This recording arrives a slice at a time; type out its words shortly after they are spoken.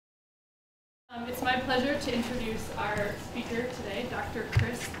It's my pleasure to introduce our speaker today, Dr.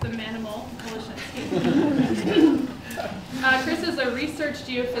 Chris the Manimal Polashenkski. Chris is a research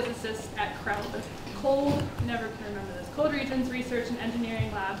geophysicist at the Cold Regions Research and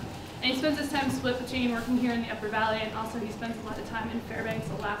Engineering Lab. And he spends his time split between working here in the Upper Valley, and also he spends a lot of time in Fairbanks,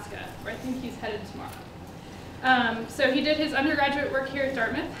 Alaska, where I think he's headed tomorrow. So he did his undergraduate work here at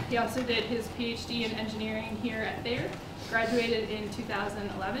Dartmouth. He also did his PhD in engineering here at Thayer, graduated in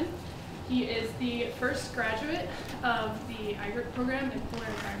 2011. He is the first graduate of the IGERT program in polar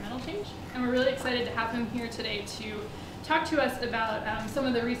environmental change, and we're really excited to have him here today to talk to us about some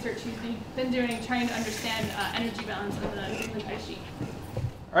of the research he's been doing trying to understand energy balance in the Greenland ice sheet.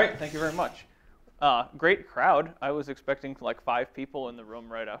 All right, thank you very much. Great crowd. I was expecting like 5 people in the room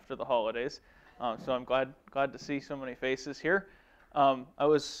right after the holidays, so I'm glad to see so many faces here. I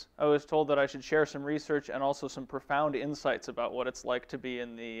was told that I should share some research and also some profound insights about what it's like to be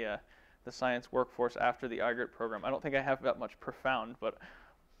in the science workforce after the IGERT program. I don't think I have that much profound, but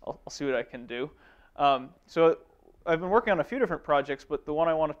I'll see what I can do. So I've been working on a few different projects, but the one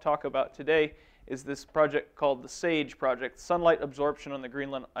I want to talk about today is this project called the SAGE project, Sunlight Absorption on the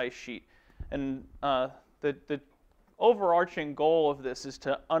Greenland Ice Sheet. And the overarching goal of this is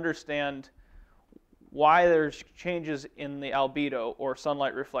to understand why there's changes in the albedo, or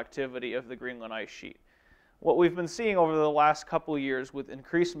sunlight reflectivity, of the Greenland ice sheet. What we've been seeing over the last couple of years with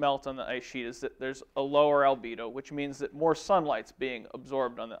increased melt on the ice sheet is that there's a lower albedo, which means that more sunlight's being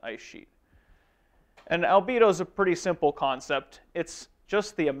absorbed on the ice sheet. And albedo is a pretty simple concept. It's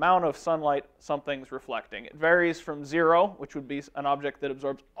just the amount of sunlight something's reflecting. It varies from 0, which would be an object that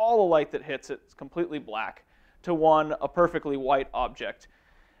absorbs all the light that hits it, it's completely black, to 1, a perfectly white object.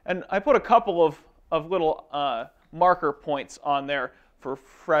 And I put a couple of little marker points on there for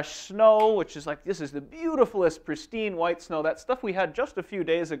fresh snow, which is like, this is the beautifulest, pristine white snow. That stuff we had just a few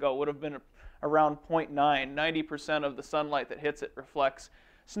days ago would have been around 0.9. 90% of the sunlight that hits it reflects.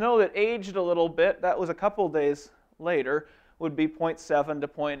 Snow that aged a little bit, that was a couple days later, would be 0.7 to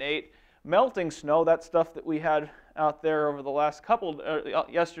 0.8. Melting snow, that stuff that we had out there over the last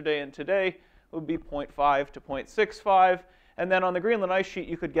yesterday and today, would be 0.5 to 0.65. And then on the Greenland ice sheet,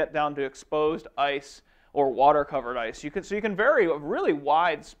 you could get down to exposed ice or water-covered ice. So you can vary a really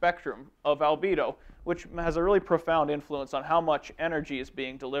wide spectrum of albedo, which has a really profound influence on how much energy is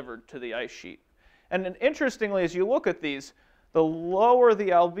being delivered to the ice sheet. And interestingly, as you look at these, the lower the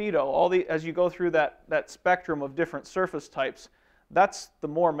albedo, as you go through that spectrum of different surface types, that's the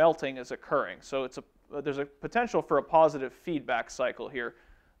more melting is occurring. So there's a potential for a positive feedback cycle here,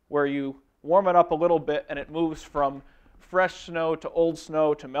 where you warm it up a little bit and it moves from fresh snow to old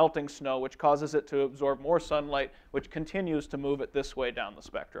snow to melting snow, which causes it to absorb more sunlight, which continues to move it this way down the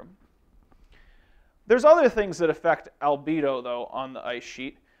spectrum. There's other things that affect albedo, though, on the ice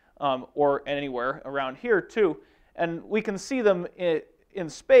sheet, or anywhere around here, too. And we can see them in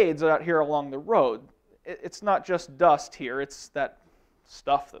spades out here along the road. It's not just dust here, it's that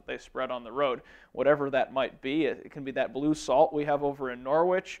stuff that they spread on the road, whatever that might be. It can be that blue salt we have over in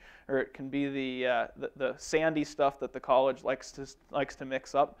Norwich, or it can be the sandy stuff that the college likes to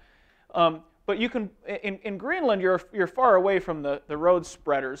mix up. But you can, in Greenland, you're far away from the road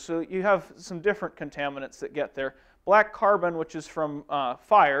spreaders, so you have some different contaminants that get there. Black carbon, which is from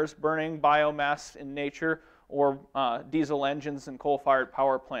fires, burning biomass in nature, or diesel engines and coal-fired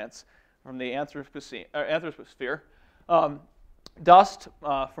power plants from the anthroposphere. Dust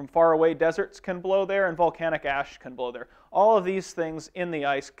from faraway deserts can blow there, and volcanic ash can blow there. All of these things in the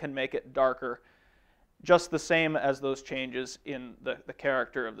ice can make it darker, just the same as those changes in the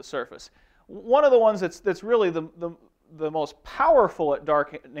character of the surface. One of the ones that's really the most powerful at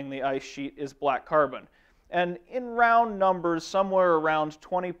darkening the ice sheet is black carbon. And in round numbers, somewhere around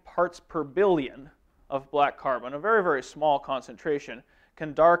 20 parts per billion of black carbon, a very, very small concentration,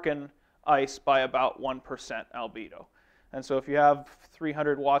 can darken ice by about 1% albedo. And so if you have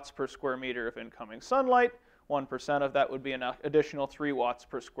 300 watts per square meter of incoming sunlight, 1% of that would be an additional 3 watts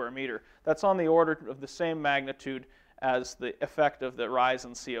per square meter. That's on the order of the same magnitude as the effect of the rise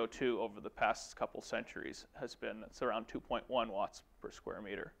in CO2 over the past couple centuries has been. It's around 2.1 watts per square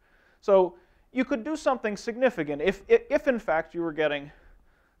meter. So you could do something significant if in fact you were getting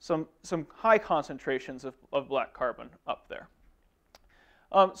some high concentrations of black carbon up there.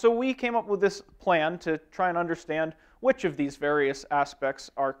 So we came up with this plan to try and understand which of these various aspects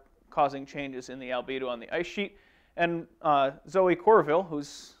are causing changes in the albedo on the ice sheet. And Zoe Corville,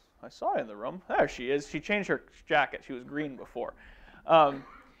 who's I saw in the room, there she is. She changed her jacket. She was green before. And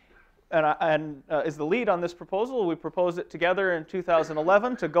is the lead on this proposal. We proposed it together in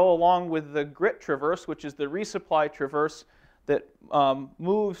 2011 to go along with the GRIT traverse, which is the resupply traverse that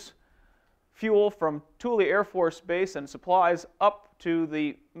moves fuel from Thule Air Force Base and supplies up to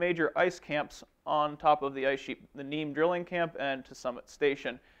the major ice camps on top of the ice sheet, the Neem drilling camp and to Summit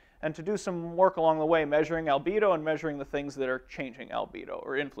Station, and to do some work along the way, measuring albedo and measuring the things that are changing albedo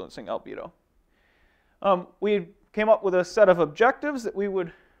or influencing albedo. We came up with a set of objectives that we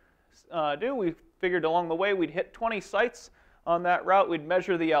would do. We figured along the way we'd hit 20 sites on that route. We'd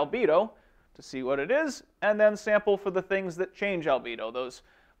measure the albedo to see what it is, and then sample for the things that change albedo, those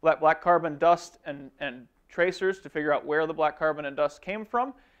black carbon dust and tracers to figure out where the black carbon and dust came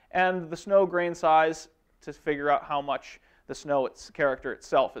from, and the snow grain size to figure out how much the snow character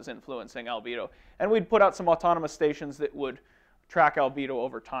itself is influencing albedo. And we'd put out some autonomous stations that would track albedo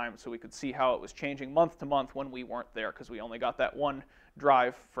over time so we could see how it was changing month to month when we weren't there, because we only got that one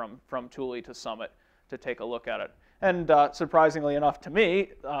drive from Thule to Summit to take a look at it. And surprisingly enough to me,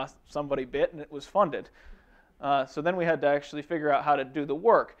 somebody bit and it was funded. So then we had to actually figure out how to do the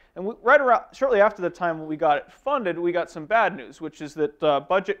work. And shortly after the time we got it funded, we got some bad news, which is that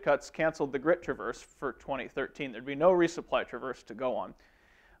budget cuts canceled the GRIT Traverse for 2013. There'd be no resupply traverse to go on.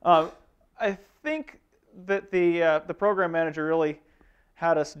 I think that the program manager really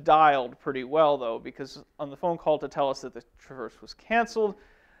had us dialed pretty well, though, because on the phone call to tell us that the traverse was canceled,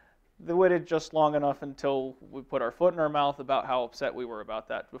 they waited just long enough until we put our foot in our mouth about how upset we were about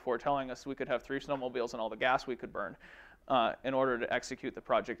that before telling us we could have 3 snowmobiles and all the gas we could burn in order to execute the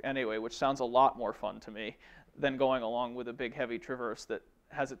project anyway, which sounds a lot more fun to me than going along with a big heavy traverse that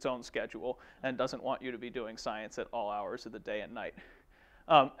has its own schedule and doesn't want you to be doing science at all hours of the day and night.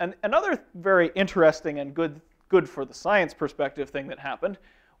 And another very interesting and good for the science perspective thing that happened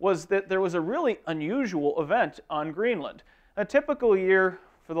was that there was a really unusual event on Greenland. A typical year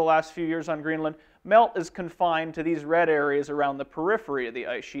for the last few years on Greenland, melt is confined to these red areas around the periphery of the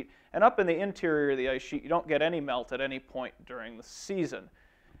ice sheet, and up in the interior of the ice sheet you don't get any melt at any point during the season.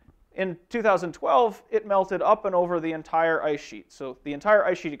 In 2012, it melted up and over the entire ice sheet, so the entire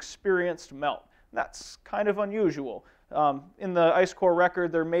ice sheet experienced melt. That's kind of unusual. In the ice core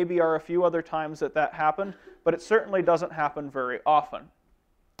record, there maybe are a few other times that happened, but it certainly doesn't happen very often.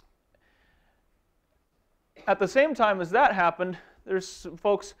 At the same time as that happened, there's some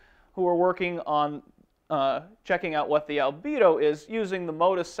folks who are working on checking out what the albedo is using the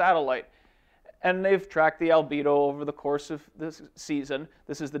MODIS satellite. And they've tracked the albedo over the course of this season.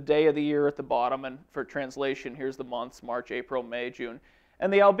 This is the day of the year at the bottom, and for translation, here's the months, March, April, May, June.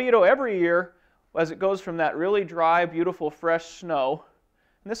 And the albedo every year, as it goes from that really dry, beautiful, fresh snow,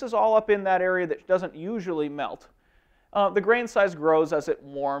 and this is all up in that area that doesn't usually melt, the grain size grows as it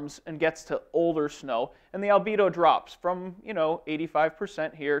warms and gets to older snow, and the albedo drops from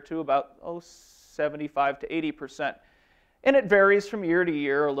 85% here to about 75 to 80%. And it varies from year to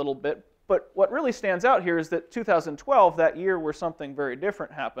year a little bit, but what really stands out here is that 2012, that year where something very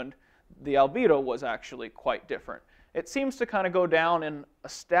different happened, the albedo was actually quite different. It seems to kind of go down in a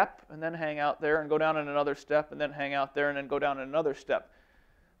step and then hang out there and go down in another step and then hang out there and then go down in another step.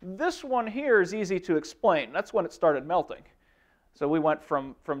 This one here is easy to explain. That's when it started melting. So we went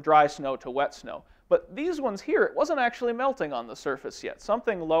from dry snow to wet snow. But these ones here, it wasn't actually melting on the surface yet.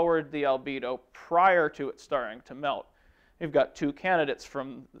 Something lowered the albedo prior to it starting to melt. We've got 2 candidates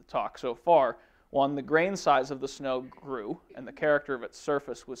from the talk so far. One, the grain size of the snow grew, and the character of its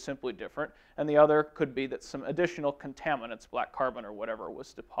surface was simply different. And the other could be that some additional contaminants, black carbon or whatever,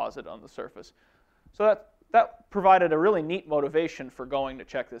 was deposited on the surface. So that provided a really neat motivation for going to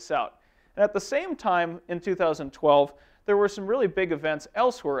check this out. And at the same time, in 2012, there were some really big events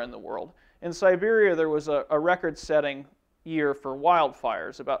elsewhere in the world. In Siberia, there was a record-setting year for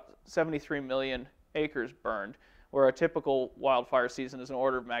wildfires, about 73 million acres burned, where a typical wildfire season is an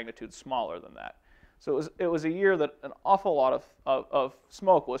order of magnitude smaller than that. So it was a year that an awful lot of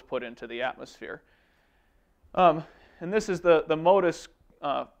smoke was put into the atmosphere. And this is the MODIS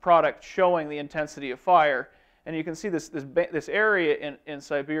product showing the intensity of fire. And you can see this area in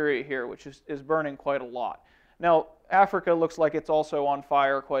Siberia here, which is burning quite a lot. Now, Africa looks like it's also on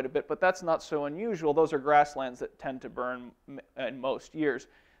fire quite a bit, but that's not so unusual. Those are grasslands that tend to burn in most years.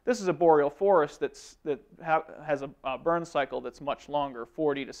 This is a boreal forest that has a burn cycle that's much longer,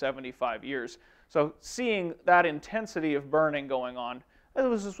 40 to 75 years. So seeing that intensity of burning going on,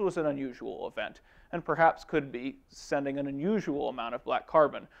 this was an unusual event, and perhaps could be sending an unusual amount of black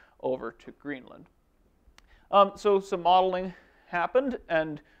carbon over to Greenland. So some modeling happened,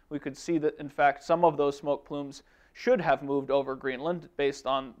 and we could see that, in fact, some of those smoke plumes should have moved over Greenland based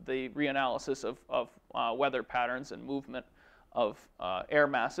on the reanalysis of weather patterns and movement of air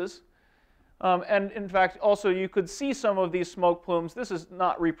masses. And in fact, also you could see some of these smoke plumes. This is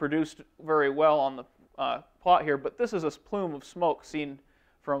not reproduced very well on the plot here, but this is a plume of smoke seen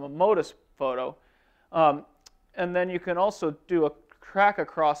from a MODIS photo. And then you can also do a track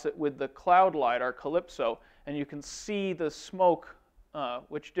across it with the cloud lidar Calypso, and you can see the smoke,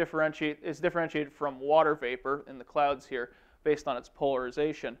 which is differentiated from water vapor in the clouds here based on its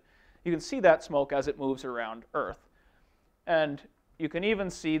polarization. You can see that smoke as it moves around Earth. And you can even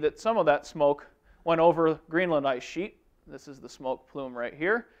see that some of that smoke went over Greenland ice sheet. This is the smoke plume right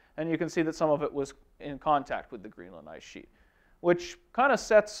here. And you can see that some of it was in contact with the Greenland ice sheet, which kind of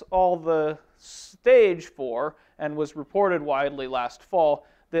sets all the stage for, and was reported widely last fall,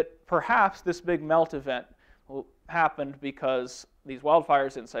 that perhaps this big melt event happened because these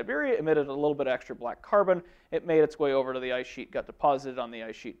wildfires in Siberia emitted a little bit extra black carbon. It made its way over to the ice sheet, got deposited on the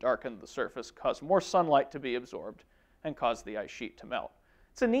ice sheet, darkened the surface, caused more sunlight to be absorbed, and caused the ice sheet to melt.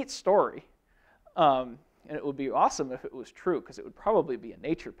 It's a neat story, and it would be awesome if it was true, because it would probably be a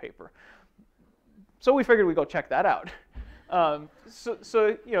Nature paper. So we figured we'd go check that out.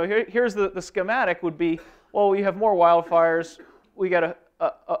 So you know, here's the schematic would be, well, we have more wildfires, we get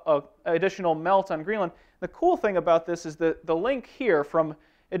a additional melt on Greenland. The cool thing about this is that the link here from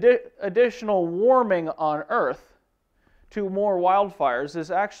additional warming on Earth to more wildfires is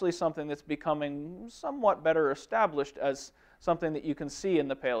actually something that's becoming somewhat better established as something that you can see in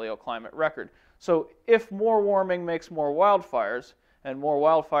the paleoclimate record. So if more warming makes more wildfires, and more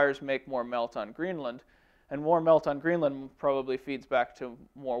wildfires make more melt on Greenland, and more melt on Greenland probably feeds back to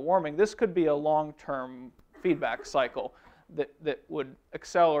more warming, this could be a long-term feedback cycle that would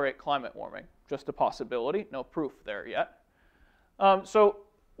accelerate climate warming. Just a possibility, no proof there yet. So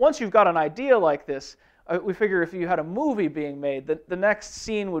once you've got an idea like this, we figure if you had a movie being made, the next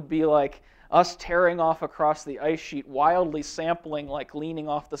scene would be like us tearing off across the ice sheet, wildly sampling, like leaning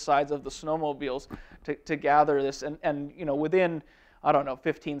off the sides of the snowmobiles to gather this, and you know, within, I don't know,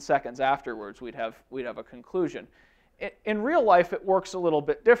 15 seconds afterwards, we'd have a conclusion. In real life, it works a little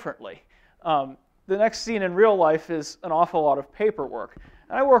bit differently. The next scene in real life is an awful lot of paperwork.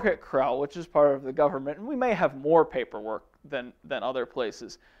 And I work at Crowell, which is part of the government, and we may have more paperwork than other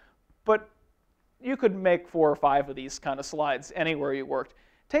places. But you could make 4 or 5 of these kind of slides anywhere you worked.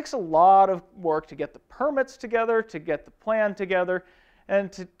 It takes a lot of work to get the permits together, to get the plan together,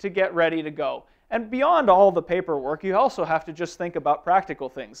 and to get ready to go. And beyond all the paperwork, you also have to just think about practical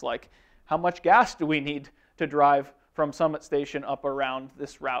things like how much gas do we need to drive from Summit Station up around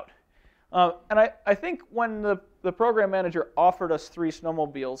this route. And I think when the program manager offered us 3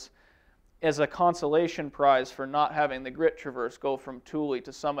 snowmobiles as a consolation prize for not having the grit traverse go from Thule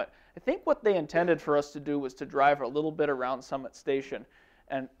to Summit, I think what they intended for us to do was to drive a little bit around Summit Station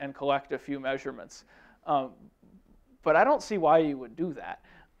and collect a few measurements. But I don't see why you would do that.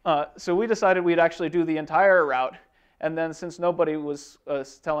 So we decided we'd actually do the entire route, and then since nobody was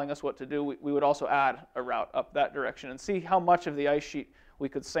telling us what to do, we would also add a route up that direction and see how much of the ice sheet we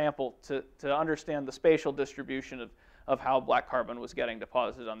could sample to understand the spatial distribution of how black carbon was getting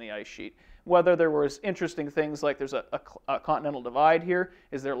deposited on the ice sheet. Whether there was interesting things like there's a continental divide here,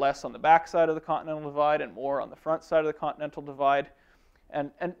 is there less on the back side of the continental divide and more on the front side of the continental divide,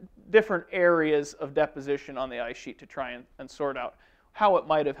 and different areas of deposition on the ice sheet to try and sort out how it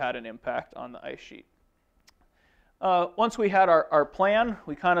might have had an impact on the ice sheet. Once we had our plan,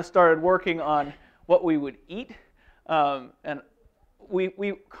 we kind of started working on what we would eat, and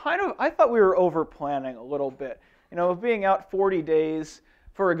I thought we were over planning a little bit. You know, being out 40 days,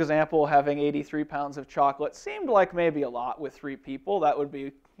 for example, having 83 pounds of chocolate seemed like maybe a lot with 3 people. That would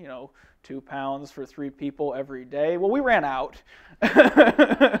be, you know, 2 pounds for 3 people every day. Well, we ran out.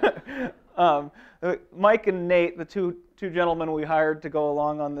 Mike and Nate, the two gentlemen we hired to go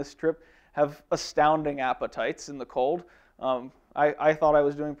along on this trip, have astounding appetites in the cold. I thought I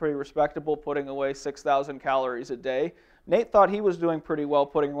was doing pretty respectable, putting away 6,000 calories a day. Nate thought he was doing pretty well,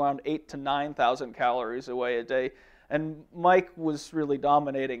 putting around 8,000 to 9,000 calories away a day. And Mike was really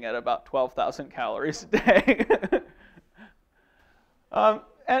dominating at about 12,000 calories a day.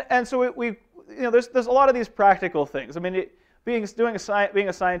 And so you know, there's a lot of these practical things. I mean, being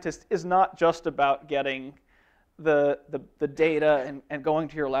a scientist is not just about getting the data and going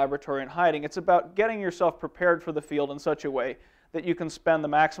to your laboratory and hiding. It's about getting yourself prepared for the field in such a way that you can spend the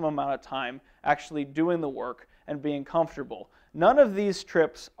maximum amount of time actually doing the work and being comfortable. None of these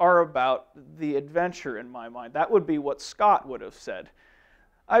trips are about the adventure in my mind. That would be what Scott would have said.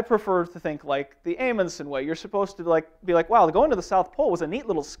 I prefer to think like the Amundsen way. You're supposed to be like, wow, going to the South Pole was a neat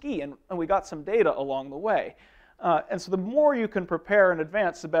little ski, and we got some data along the way. And so the more you can prepare in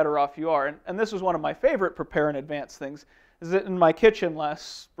advance, the better off you are. And this was one of my favorite prepare in advance things, is that in my kitchen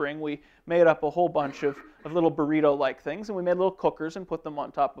last spring, we made up a whole bunch of little burrito-like things, and we made little cookers and put them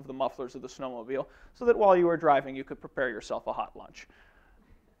on top of the mufflers of the snowmobile so that while you were driving, you could prepare yourself a hot lunch.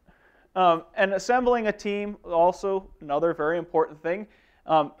 And assembling a team, also another very important thing,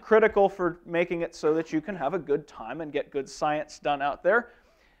 critical for making it so that you can have a good time and get good science done out there.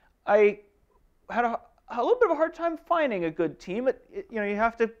 I had a little bit of a hard time finding a good team. You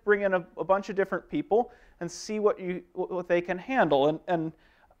have to bring in a bunch of different people and see what they can handle. And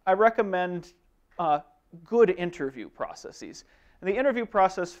I recommend good interview processes. And the interview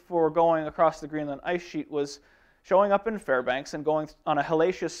process for going across the Greenland ice sheet was showing up in Fairbanks and going on a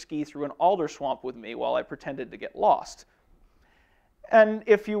hellacious ski through an alder swamp with me while I pretended to get lost. And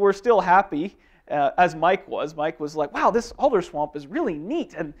if you were still happy, as Mike was like, wow, this alder swamp is really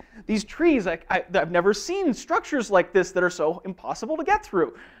neat, and these trees, I've never seen structures like this that are so impossible to get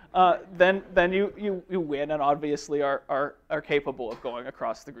through. Then you win and obviously are capable of going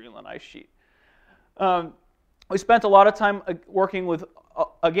across the Greenland ice sheet. We spent a lot of time working with,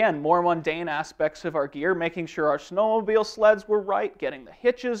 again, more mundane aspects of our gear, making sure our snowmobile sleds were right, getting the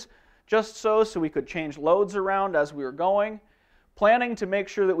hitches just so we could change loads around as we were going, planning to make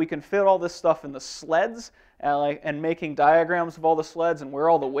sure that we can fit all this stuff in the sleds, and making diagrams of all the sleds and where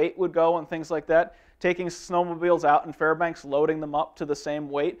all the weight would go and things like that, taking snowmobiles out in Fairbanks, loading them up to the same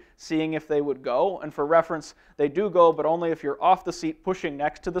weight, seeing if they would go. And for reference, they do go, but only if you're off the seat pushing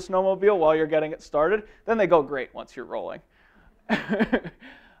next to the snowmobile while you're getting it started. Then they go great once you're rolling.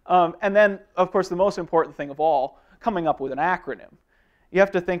 And then, of course, the most important thing of all, coming up with an acronym. You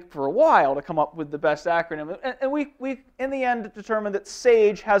have to think for a while to come up with the best acronym. And we in the end, determined that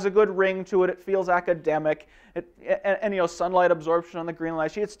SAGE has a good ring to it. It feels academic. And sunlight absorption on the Greenland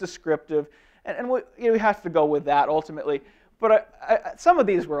ice sheet, it's descriptive. And we have to go with that ultimately. But some of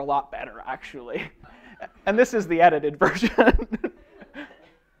these were a lot better, actually. And this is the edited version.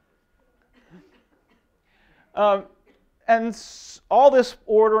 And all this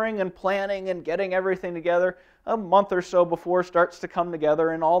ordering and planning and getting everything together a month or so before starts to come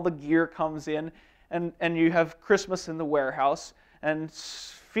together, and all the gear comes in, and you have Christmas in the warehouse, and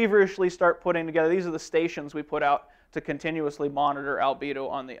feverishly start putting together. These are the stations we put out to continuously monitor albedo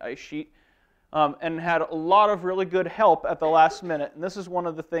on the ice sheet. And had a lot of really good help at the last minute. And this is one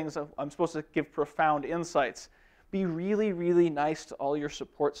of the things I'm supposed to give profound insights. Be really, really nice to all your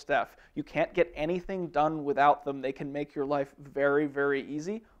support staff. You can't get anything done without them. They can make your life very, very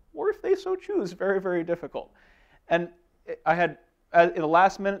easy, or if they so choose, very, very difficult. And I had, in the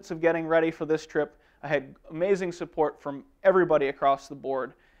last minutes of getting ready for this trip, I had amazing support from everybody across the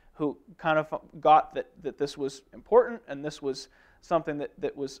board who kind of got that this was important and this was something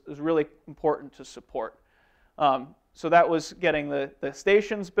that was really important to support. So that was getting the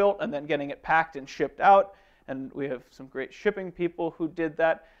stations built and then getting it packed and shipped out. And we have some great shipping people who did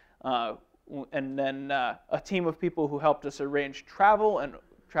that. And then a team of people who helped us arrange travel and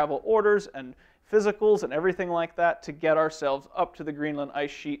travel orders and physicals and everything like that to get ourselves up to the Greenland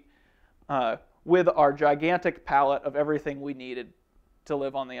ice sheet with our gigantic pallet of everything we needed to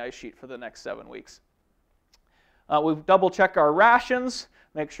live on the ice sheet for the next 7 weeks. We've double-checked our rations,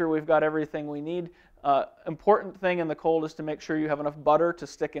 make sure we've got everything we need. Important thing in the cold is to make sure you have enough butter to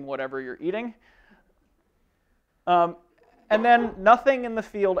stick in whatever you're eating. And then nothing in the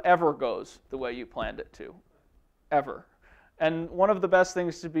field ever goes the way you planned it to, ever. And one of the best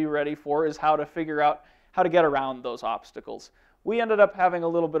things to be ready for is how to figure out how to get around those obstacles. We ended up having a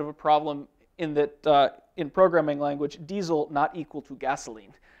little bit of a problem in that, in programming language, diesel not equal to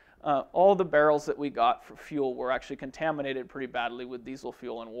gasoline. All the barrels that we got for fuel were actually contaminated pretty badly with diesel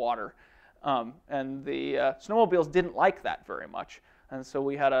fuel and water. And the snowmobiles didn't like that very much. And so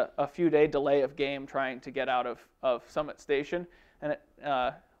we had a few-day delay of game trying to get out of Summit Station. And it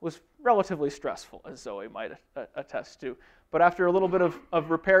was relatively stressful, as Zoe might attest to. But after a little bit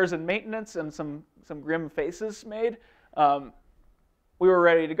of repairs and maintenance and some grim faces made, we were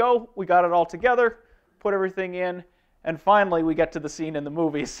ready to go. We got it all together, put everything in, and finally we get to the scene in the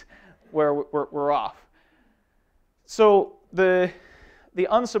movies where we're off. So the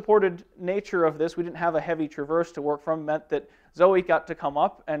unsupported nature of this, we didn't have a heavy traverse to work from, meant that Zoe got to come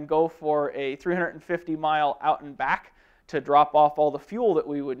up and go for a 350-mile out and back to drop off all the fuel that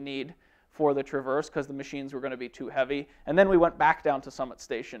we would need for the traverse because the machines were going to be too heavy. And then we went back down to Summit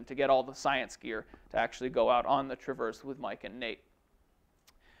Station to get all the science gear to actually go out on the traverse with Mike and Nate.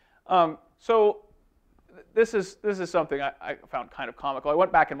 So this is something I found kind of comical. I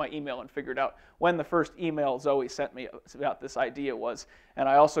went back in my email and figured out when the first email Zoe sent me about this idea was, and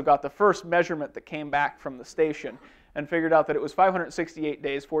I also got the first measurement that came back from the station and figured out that it was 568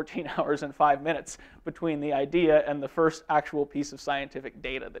 days, 14 hours, and 5 minutes between the idea and the first actual piece of scientific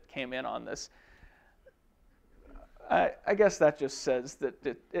data that came in on this. I guess that just says that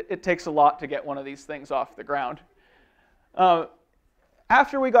it takes a lot to get one of these things off the ground.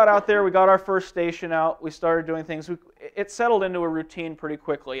 After we got out there, we got our first station out, we started doing things. It settled into a routine pretty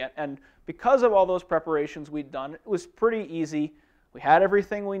quickly. And because of all those preparations we'd done, it was pretty easy. We had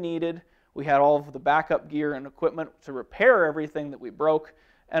everything we needed. We had all of the backup gear and equipment to repair everything that we broke.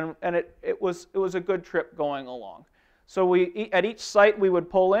 And it was a good trip going along. So at each site we would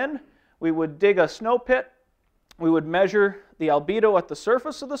pull in, we would dig a snow pit, we would measure the albedo at the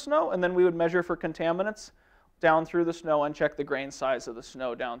surface of the snow, and then we would measure for contaminants down through the snow and check the grain size of the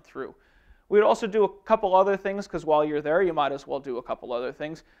snow down through. We would also do a couple other things, because while you're there, you might as well do a couple other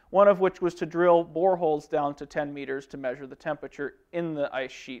things, one of which was to drill boreholes down to 10 meters to measure the temperature in the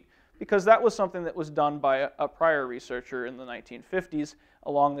ice sheet, because that was something that was done by a prior researcher in the 1950s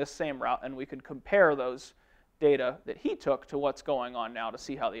along this same route, and we could compare those data that he took to what's going on now to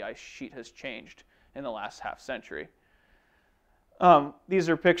see how the ice sheet has changed in the last half century. These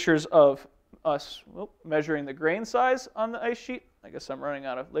are pictures of us measuring the grain size on the ice sheet. I guess I'm running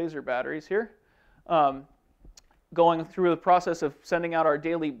out of laser batteries here. Going through the process of sending out our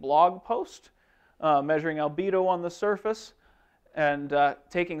daily blog post, measuring albedo on the surface, and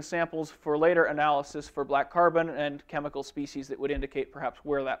taking samples for later analysis for black carbon and chemical species that would indicate perhaps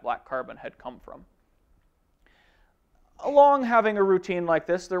where that black carbon had come from. Along having a routine like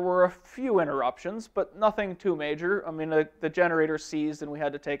this, there were a few interruptions, but nothing too major. I mean, the generator seized and we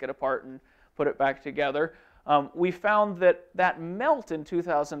had to take it apart and put it back together. We found that melt in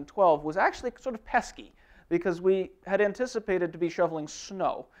 2012 was actually sort of pesky because we had anticipated to be shoveling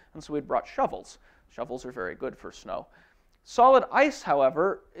snow, and so we'd brought shovels. Shovels are very good for snow. Solid ice,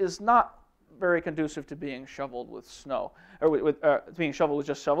 however, is not very conducive to being shoveled with snow, or being shoveled with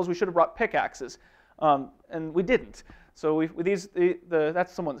just shovels. We should have brought pickaxes, and we didn't. So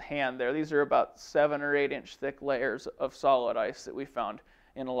that's someone's hand there. These are about 7 or 8 inch thick layers of solid ice that we found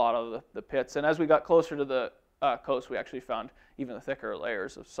in a lot of the pits. And as we got closer to the coast, we actually found even thicker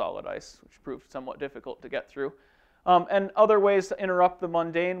layers of solid ice, which proved somewhat difficult to get through. And other ways to interrupt the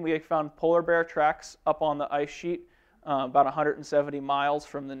mundane, we found polar bear tracks up on the ice sheet, about 170 miles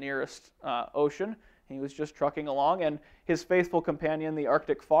from the nearest ocean. He was just trucking along, and his faithful companion, the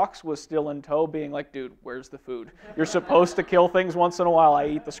Arctic fox, was still in tow, being like, dude, where's the food? You're supposed to kill things once in a while. I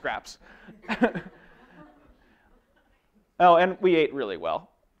eat the scraps. Oh, and we ate really well,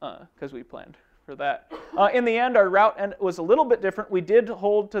 because we planned for that. In the end, our route was a little bit different. We did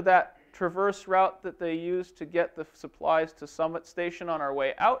hold to that traverse route that they used to get the supplies to Summit Station on our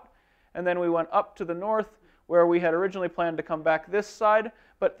way out, and then we went up to the north, where we had originally planned to come back this side,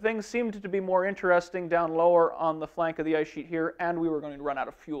 but things seemed to be more interesting down lower on the flank of the ice sheet here, and we were going to run out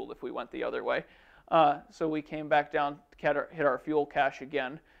of fuel if we went the other way. So we came back down, hit our fuel cache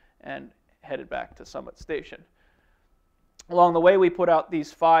again, and headed back to Summit Station. Along the way, we put out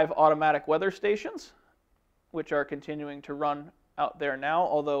these 5 automatic weather stations, which are continuing to run out there now,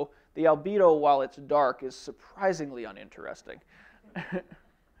 although the albedo, while it's dark, is surprisingly uninteresting.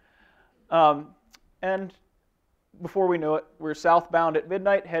 And before we knew it, we were southbound at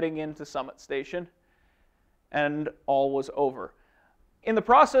midnight, heading into Summit Station, and all was over. In the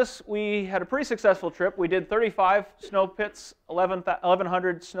process, we had a pretty successful trip. We did 35 snow pits,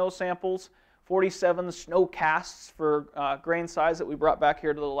 1,100 snow samples, 47 snow casts for grain size that we brought back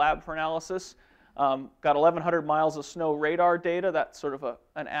here to the lab for analysis. Got 1,100 miles of snow radar data. That's sort of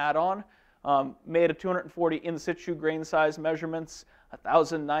an add-on. Made 240 in situ grain size measurements,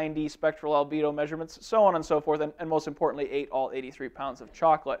 1,090 spectral albedo measurements, so on and so forth, and most importantly, ate all 83 pounds of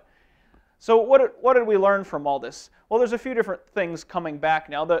chocolate. So what did we learn from all this? Well, there's a few different things coming back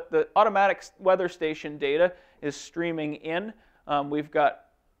now. The automatic weather station data is streaming in. We've got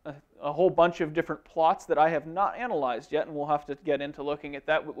a whole bunch of different plots that I have not analyzed yet, and we'll have to get into looking at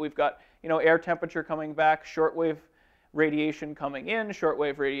that. We've got air temperature coming back, shortwave radiation coming in,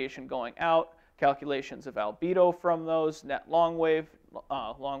 shortwave radiation going out, calculations of albedo from those, net long wave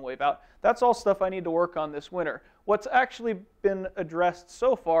out. That's all stuff I need to work on this winter. What's actually been addressed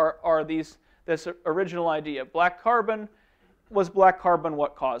so far are this original idea. Black carbon, was black carbon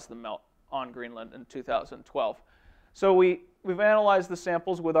what caused the melt on Greenland in 2012? So we've analyzed the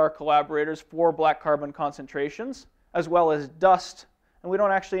samples with our collaborators for black carbon concentrations, as well as dust. And we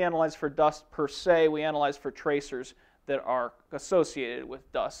don't actually analyze for dust per se, we analyze for tracers that are associated with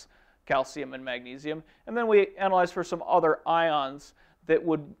dust, calcium and magnesium. And then we analyze for some other ions that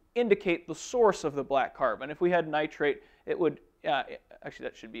would indicate the source of the black carbon. If we had nitrate, it would, actually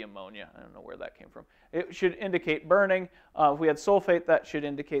that should be ammonia, I don't know where that came from. It should indicate burning. If we had sulfate, that should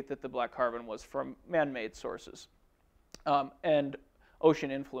indicate that the black carbon was from man-made sources. And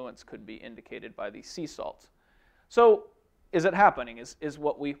ocean influence could be indicated by the sea salts. So is it happening, is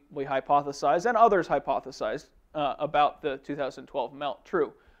what we hypothesized, and others hypothesized about the 2012 melt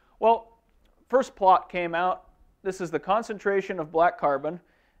true? Well, first plot came out. This is the concentration of black carbon,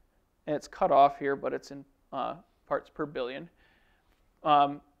 and it's cut off here, but it's in parts per billion.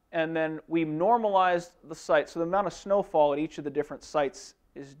 And then we normalized the site, so the amount of snowfall at each of the different sites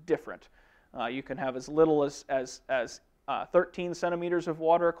is different. You can have as little as 13 centimeters of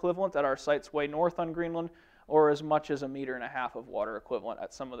water equivalent at our sites way north on Greenland, or as much as 1.5 meters of water equivalent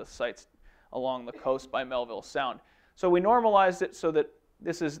at some of the sites along the coast by Melville Sound. So we normalized it so that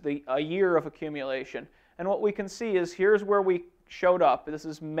this is a year of accumulation. And what we can see is here's where we showed up. This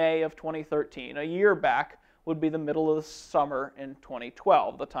is May of 2013. A year back would be the middle of the summer in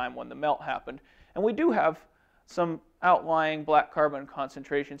 2012, the time when the melt happened. And we do have some outlying black carbon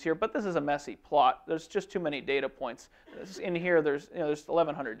concentrations here, but this is a messy plot. There's just too many data points. In here, there's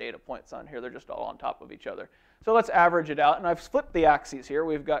 1,100 data points on here. They're just all on top of each other. So let's average it out. And I've flipped the axes here.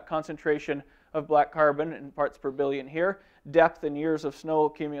 We've got concentration of black carbon in parts per billion here, depth in years of snow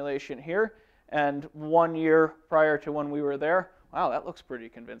accumulation here, and 1 year prior to when we were there. Wow, that looks pretty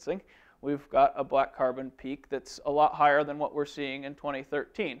convincing. We've got a black carbon peak that's a lot higher than what we're seeing in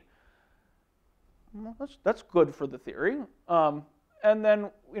 2013. Well, that's good for the theory. And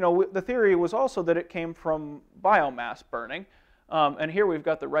then, the theory was also that it came from biomass burning. And here we've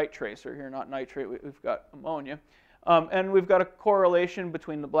got the right tracer here, not nitrate. We've got ammonia. And we've got a correlation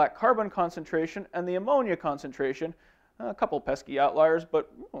between the black carbon concentration and the ammonia concentration. A couple pesky outliers, but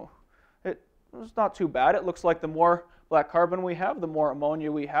it's not too bad. It looks like the more black carbon we have, the more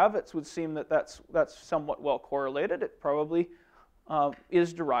ammonia we have. It would seem that that's somewhat well correlated. It probably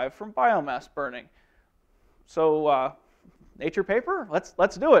is derived from biomass burning. So Nature paper?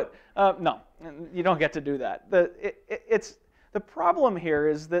 Let's do it. No, you don't get to do that. The problem here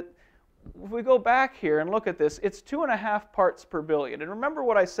is that if we go back here and look at this, it's 2.5 parts per billion. And remember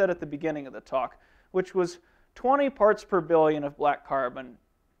what I said at the beginning of the talk, which was 20 parts per billion of black carbon,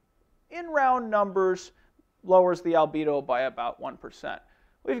 in round numbers, lowers the albedo by about 1%.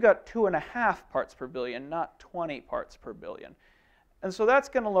 We've got 2.5 parts per billion, not 20 parts per billion. And so that's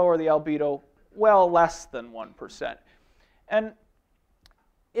going to lower the albedo well less than 1%. And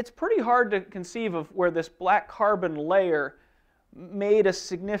it's pretty hard to conceive of where this black carbon layer made a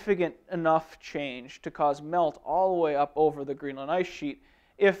significant enough change to cause melt all the way up over the Greenland ice sheet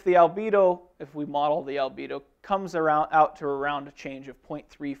if the albedo, if we model the albedo, comes out to around a change of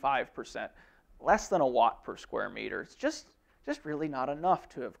 0.35%, less than a watt per square meter. It's just really not enough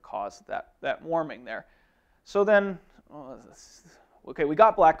to have caused that warming there. So then, okay, we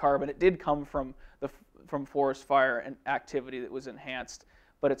got black carbon. It did come from forest fire and activity that was enhanced,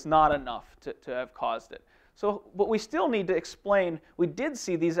 but it's not enough to have caused it. So, but we still need to explain, we did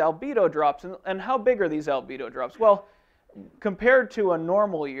see these albedo drops, and how big are these albedo drops? Well, compared to a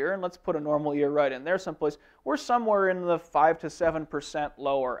normal year, and let's put a normal year right in there someplace, we're somewhere in the 5 to 7%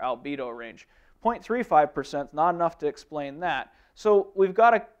 lower albedo range. 0.35% is not enough to explain that. So we've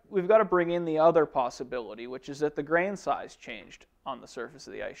got to bring in the other possibility, which is that the grain size changed on the surface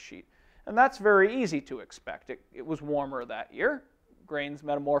of the ice sheet. And that's very easy to expect. It was warmer that year. Grain's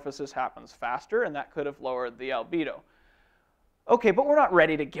metamorphosis happens faster, and that could have lowered the albedo. Okay, but we're not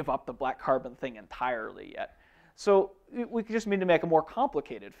ready to give up the black carbon thing entirely yet. So we just need to make a more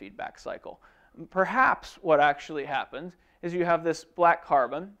complicated feedback cycle. Perhaps what actually happens is you have this black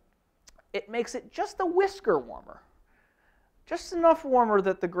carbon. It makes it just a whisker warmer, just enough warmer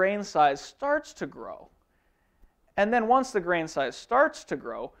that the grain size starts to grow. And then once the grain size starts to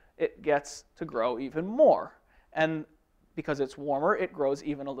grow, it gets to grow even more. And because it's warmer, it grows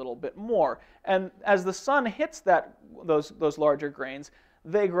even a little bit more. And as the sun hits those larger grains,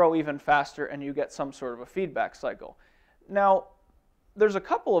 they grow even faster, and you get some sort of a feedback cycle. Now, there's a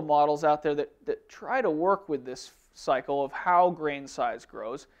couple of models out there that try to work with this cycle of how grain size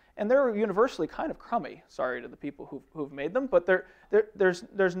grows, and they're universally kind of crummy. Sorry to the people who've made them, but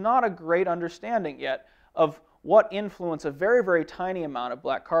there's not a great understanding yet of what influence a very, very tiny amount of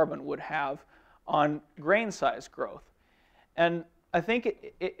black carbon would have on grain size growth. And I think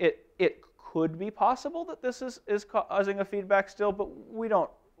it could be possible that this is causing a feedback still, but we don't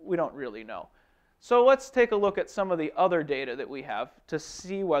really know. So let's take a look at some of the other data that we have to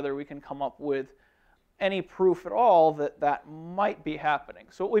see whether we can come up with any proof at all that might be happening.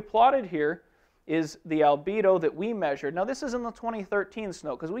 So what we plotted here is the albedo that we measured. Now this is in the 2013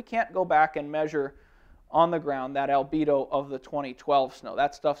 snow, because we can't go back and measure on the ground that albedo of the 2012 snow.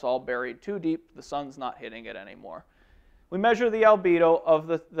 That stuff's all buried too deep. The sun's not hitting it anymore. We measure the albedo of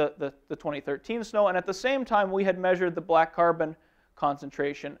the 2013 snow, and at the same time we had measured the black carbon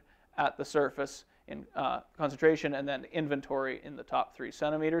concentration at the surface in concentration and then inventory in the top 3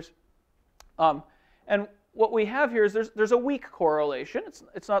 centimeters. And what we have here is there's a weak correlation.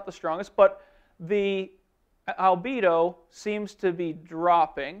 It's not the strongest, but the albedo seems to be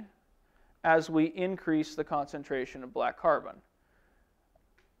dropping as we increase the concentration of black carbon.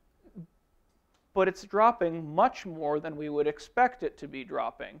 But it's dropping much more than we would expect it to be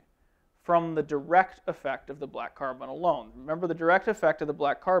dropping from the direct effect of the black carbon alone. Remember, the direct effect of the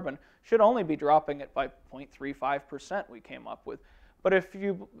black carbon should only be dropping it by 0.35% we came up with. But if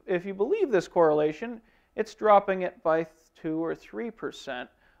you believe this correlation, it's dropping it by 2 or 3%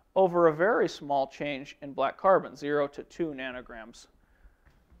 over a very small change in black carbon, 0 to 2 nanograms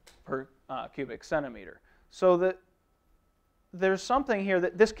per cubic centimeter. So that there's something here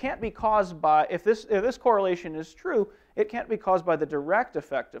that this can't be caused by, if this correlation is true, it can't be caused by the direct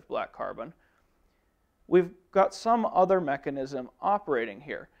effect of black carbon. We've got some other mechanism operating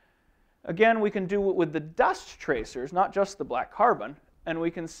here. Again, we can do it with the dust tracers, not just the black carbon, and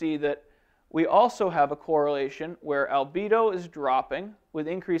we can see that we also have a correlation where albedo is dropping with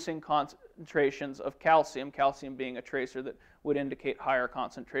increasing concentrations of calcium, calcium being a tracer that would indicate higher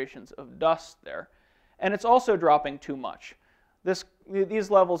concentrations of dust there. And it's also dropping too much. These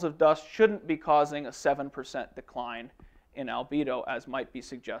levels of dust shouldn't be causing a 7% decline in albedo, as might be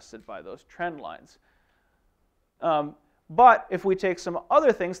suggested by those trend lines. But if we take some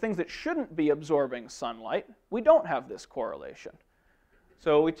other things that shouldn't be absorbing sunlight, we don't have this correlation.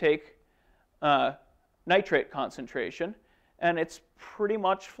 So we take nitrate concentration, and it's pretty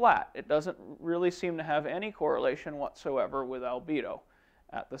much flat. It doesn't really seem to have any correlation whatsoever with albedo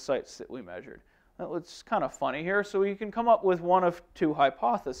at the sites that we measured. It's kind of funny here. So we can come up with one of two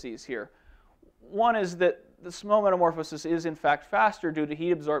hypotheses here. One is that the snow metamorphosis is in fact faster due to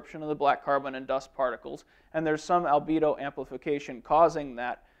heat absorption of the black carbon and dust particles, and there's some albedo amplification causing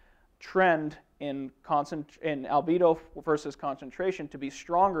that trend in albedo versus concentration to be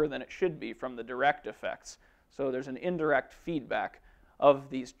stronger than it should be from the direct effects. So there's an indirect feedback of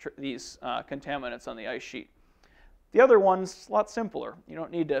these contaminants on the ice sheet. The other one's a lot simpler. You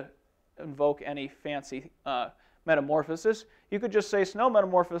don't need to invoke any fancy metamorphosis. You could just say snow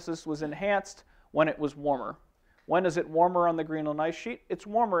metamorphosis was enhanced when it was warmer. When is it warmer on the Greenland ice sheet? It's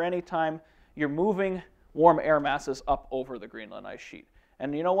warmer anytime you're moving warm air masses up over the Greenland ice sheet.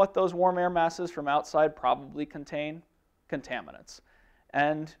 And you know what those warm air masses from outside probably contain? Contaminants.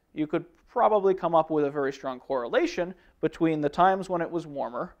 And you could probably come up with a very strong correlation between the times when it was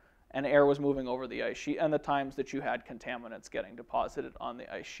warmer and air was moving over the ice sheet and the times that you had contaminants getting deposited on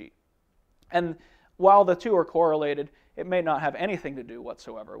the ice sheet. And while the two are correlated, it may not have anything to do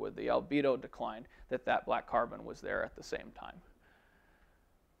whatsoever with the albedo decline that black carbon was there at the same time.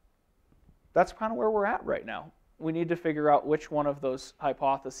 That's kind of where we're at right now. We need to figure out which one of those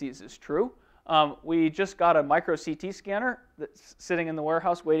hypotheses is true. We just got a micro CT scanner that's sitting in the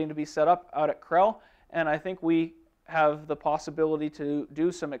warehouse waiting to be set up out at Krell, and I think we have the possibility to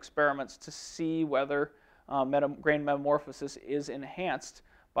do some experiments to see whether grain metamorphosis is enhanced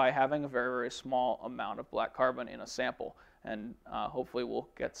by having a very, very small amount of black carbon in a sample. And hopefully we'll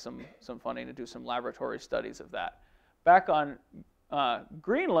get some funding to do some laboratory studies of that. Back on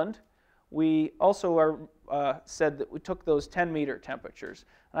Greenland, we also said that we took those 10-meter temperatures.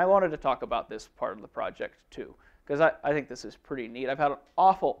 And I wanted to talk about this part of the project too, because I think this is pretty neat. I've had an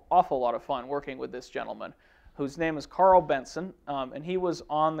awful lot of fun working with this gentleman, whose name is Carl Benson, and he was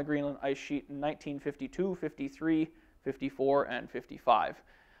on the Greenland ice sheet in 1952, 53, 54, and 55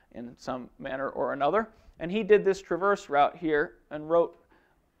 in some manner or another. And he did this traverse route here and wrote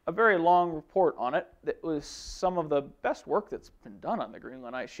a very long report on it that was some of the best work that's been done on the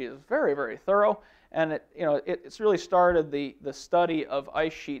Greenland ice sheet. It was very, very thorough, and it's really started the study of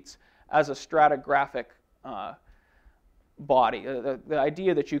ice sheets as a stratigraphic body. The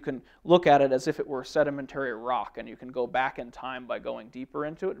idea that you can look at it as if it were sedimentary rock and you can go back in time by going deeper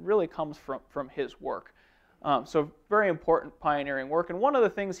into it really comes from his work. So very important pioneering work. And one of the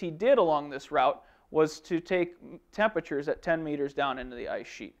things he did along this route was to take temperatures at 10 meters down into the ice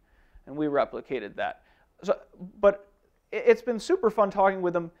sheet. And we replicated that. But it's been super fun talking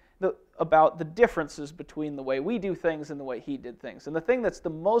with him about the differences between the way we do things and the way he did things. And the thing that's the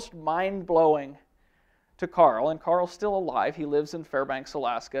most mind-blowing to Carl, and Carl's still alive, he lives in Fairbanks,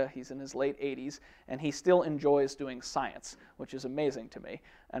 Alaska, he's in his late 80s, and he still enjoys doing science, which is amazing to me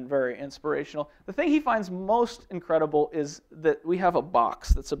and very inspirational. The thing he finds most incredible is that we have a box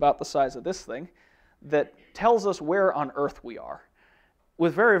that's about the size of this thing that tells us where on Earth we are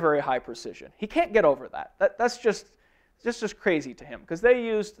with very, very high precision. He can't get over that. That's just crazy to him, because they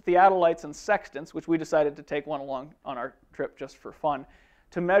used theodolites and sextants, which we decided to take one along on our trip just for fun,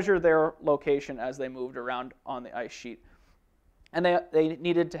 to measure their location as they moved around on the ice sheet. And they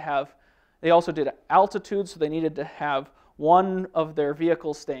needed to have They also did altitude, so they needed to have one of their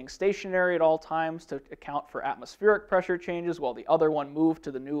vehicles staying stationary at all times to account for atmospheric pressure changes, while the other one moved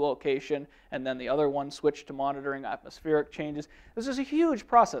to the new location, and then the other one switched to monitoring atmospheric changes. This was a huge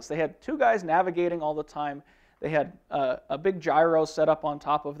process. They had 2 guys navigating all the time. They had a big gyro set up on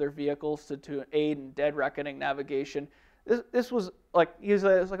top of their vehicles to aid in dead reckoning navigation. This was like, it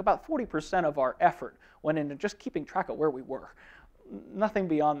was like about 40% of our effort went into just keeping track of where we were. Nothing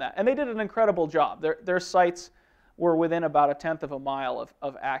beyond that. And they did an incredible job. Their sites were within about 1/10 of a mile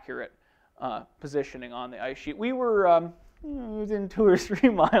of accurate positioning on the ice sheet. We were within 2 or 3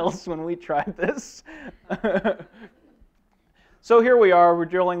 miles when we tried this. So here we are, we're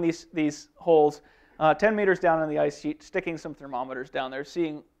drilling these holes 10 meters down on the ice sheet, sticking some thermometers down there,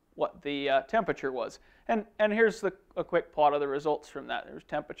 seeing what the temperature was. And here's a quick plot of the results from that. There's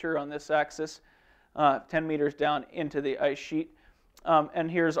temperature on this axis, 10 meters down into the ice sheet. And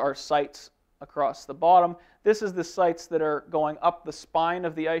here's our sites across the bottom. This is the sites that are going up the spine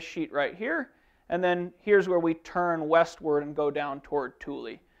of the ice sheet right here. And then here's where we turn westward and go down toward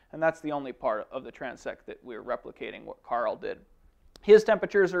Thule. And that's the only part of the transect that we're replicating what Carl did. His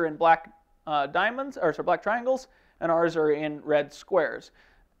temperatures are in black black triangles, and ours are in red squares.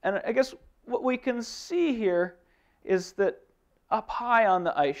 And I guess what we can see here is that up high on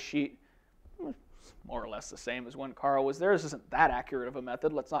the ice sheet, more or less the same as when Carl was there. This isn't that accurate of a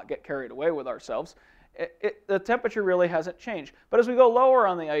method. Let's not get carried away with ourselves. The temperature really hasn't changed. But as we go lower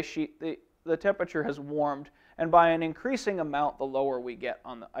on the ice sheet, the temperature has warmed, and by an increasing amount, the lower we get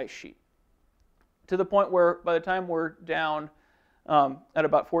on the ice sheet, to the point where by the time we're down at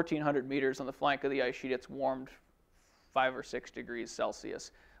about 1,400 meters on the flank of the ice sheet, it's warmed 5 or 6 degrees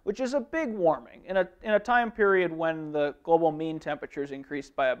Celsius, which is a big warming in a time period when the global mean temperatures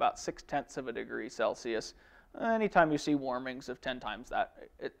increased by about 0.6 of a degree Celsius. Anytime you see warmings of 10 times that,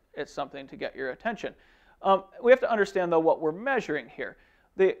 it's something to get your attention. We have to understand, though, what we're measuring here.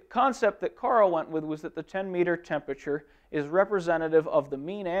 The concept that Carl went with was that the 10-meter temperature is representative of the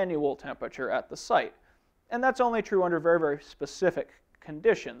mean annual temperature at the site. And that's only true under very, very specific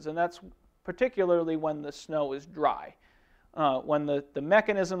conditions, and that's particularly when the snow is dry. When the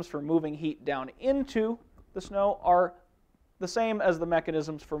mechanisms for moving heat down into the snow are the same as the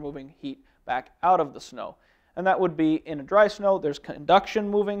mechanisms for moving heat back out of the snow. And that would be in a dry snow, there's conduction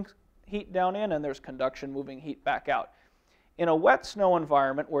moving heat down in, and there's conduction moving heat back out. In a wet snow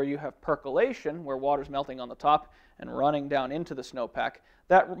environment where you have percolation, where water's melting on the top and running down into the snowpack,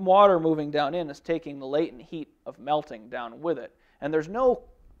 that water moving down in is taking the latent heat of melting down with it. And there's no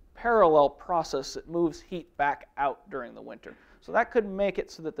parallel process that moves heat back out during the winter. So that could make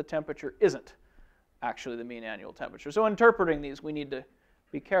it so that the temperature isn't actually the mean annual temperature. So interpreting these, we need to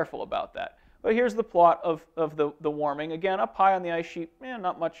be careful about that. But here's the plot of the warming. Again, up high on the ice sheet,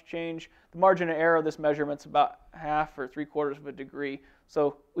 not much change. The margin of error of this measurement's about 1/2 or 3/4 of a degree,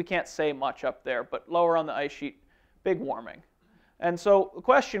 so we can't say much up there. But lower on the ice sheet, big warming. And so the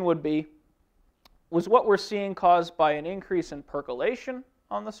question would be, was what we're seeing caused by an increase in percolation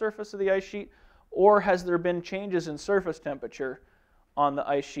on the surface of the ice sheet, or has there been changes in surface temperature on the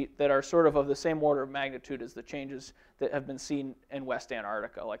ice sheet that are sort of the same order of magnitude as the changes that have been seen in West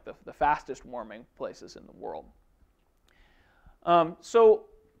Antarctica, like the fastest warming places in the world? So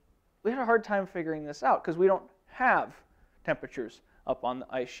we had a hard time figuring this out because we don't have temperatures up on the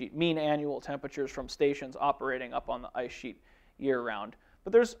ice sheet, mean annual temperatures from stations operating up on the ice sheet year-round.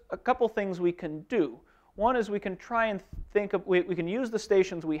 But there's a couple things we can do. One is we can try and think of, we can use the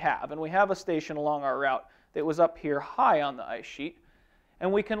stations we have, and we have a station along our route that was up here high on the ice sheet,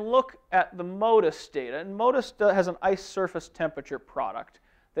 and we can look at the MODIS data. And MODIS has an ice surface temperature product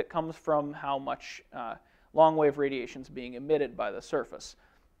that comes from how much long-wave radiation is being emitted by the surface.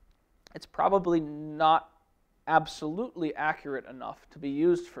 It's probably not absolutely accurate enough to be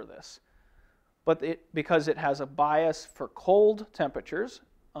used for this, but because it has a bias for cold temperatures,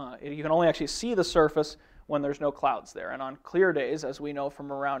 you can only actually see the surface when there's no clouds there. And on clear days, as we know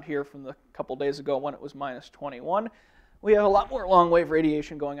from around here from the couple days ago when it was -21, we have a lot more long-wave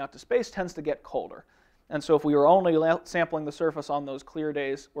radiation going out to space, tends to get colder. And so if we were only sampling the surface on those clear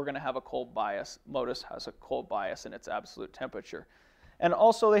days, we're going to have a cold bias. MODIS has a cold bias in its absolute temperature. And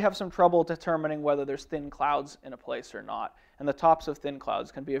also they have some trouble determining whether there's thin clouds in a place or not. And the tops of thin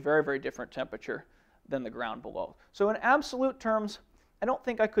clouds can be a very, very different temperature than the ground below. So in absolute terms, I don't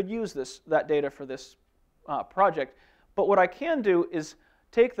think I could use that data for this project. But what I can do is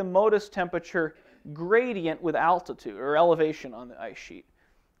take the MODIS temperature gradient with altitude or elevation on the ice sheet.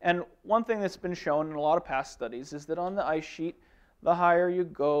 And one thing that's been shown in a lot of past studies is that on the ice sheet, the higher you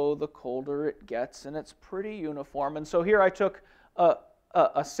go, the colder it gets, and it's pretty uniform. And so here I took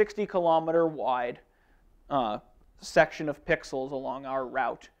a 60-kilometer wide section of pixels along our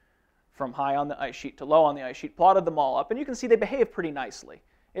route from high on the ice sheet to low on the ice sheet, plotted them all up, and you can see they behave pretty nicely.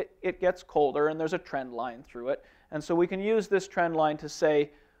 It gets colder, and there's a trend line through it. And so we can use this trend line to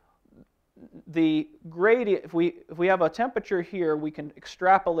say the gradient, if we have a temperature here, we can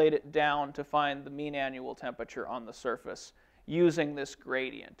extrapolate it down to find the mean annual temperature on the surface using this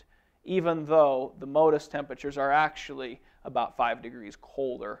gradient, even though the MODIS temperatures are actually about 5 degrees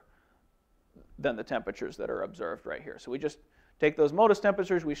colder than the temperatures that are observed right here. So we just take those MODIS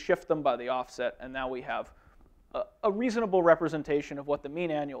temperatures, we shift them by the offset, and now we have a reasonable representation of what the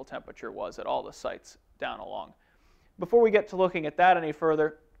mean annual temperature was at all the sites down along. Before we get to looking at that any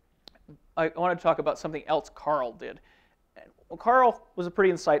further, I want to talk about something else Carl did. Well, Carl was a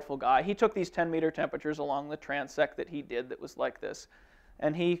pretty insightful guy. He took these 10-meter temperatures along the transect that he did that was like this,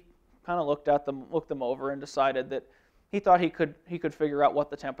 and he kind of looked them over and decided that he thought he could figure out what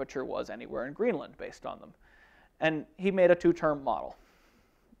the temperature was anywhere in Greenland based on them. And he made a two-term model.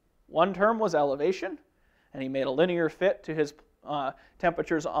 One term was elevation, and he made a linear fit to his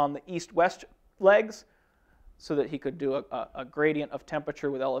temperatures on the east-west legs so that he could do a gradient of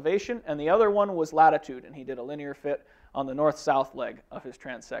temperature with elevation. And the other one was latitude, and he did a linear fit on the north-south leg of his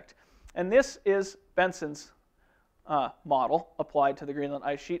transect. And this is Benson's model applied to the Greenland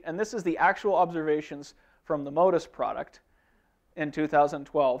ice sheet, and this is the actual observations from the MODIS product in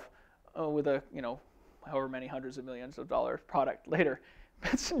 2012 with a, however many hundreds of millions of dollars product later.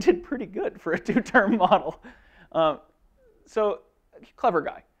 Benson did pretty good for a two-term model. So clever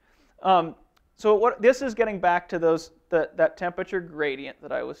guy. So this is getting back to that temperature gradient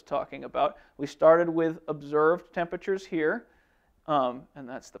that I was talking about. We started with observed temperatures here, and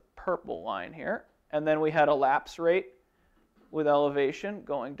that's the purple line here. And then we had a lapse rate with elevation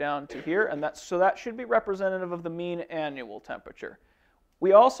going down to here, and so that should be representative of the mean annual temperature.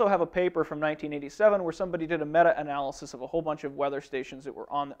 We also have a paper from 1987 where somebody did a meta-analysis of a whole bunch of weather stations that were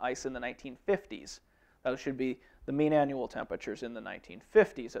on the ice in the 1950s. That should be the mean annual temperatures in the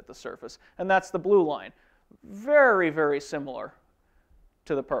 1950s at the surface, and that's the blue line. Very, very similar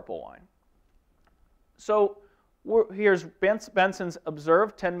to the purple line. So here's Benson's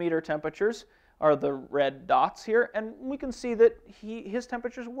observed 10-meter temperatures are the red dots here, and we can see that his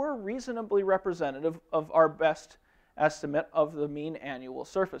temperatures were reasonably representative of our best estimate of the mean annual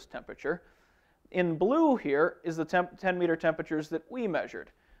surface temperature. In blue here is the 10-meter temperatures that we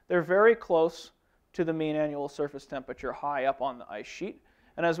measured. They're very close to the mean annual surface temperature high up on the ice sheet,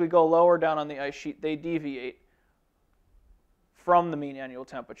 and as we go lower down on the ice sheet, they deviate from the mean annual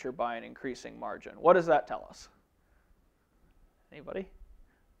temperature by an increasing margin. What does that tell us? Anybody?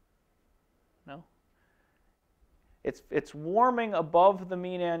 No? It's warming above the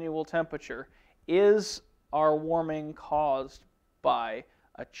mean annual temperature. Is our warming caused by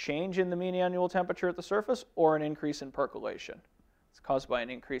a change in the mean annual temperature at the surface or an increase in percolation? It's caused by an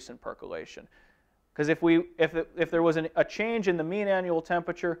increase in percolation. Because if there was a change in the mean annual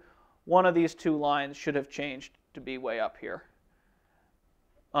temperature, one of these two lines should have changed to be way up here.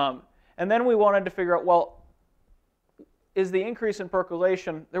 And then we wanted to figure out, well, is the increase in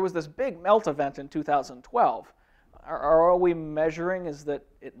percolation, there was this big melt event in 2012. Are we measuring is that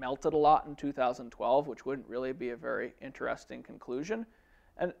it melted a lot in 2012, which wouldn't really be a very interesting conclusion.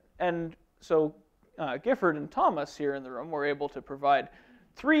 And so Gifford and Thomas here in the room were able to provide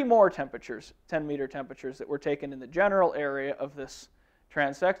 3 more temperatures, 10-meter temperatures, that were taken in the general area of this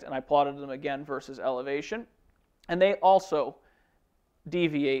transect, and I plotted them again versus elevation. And they also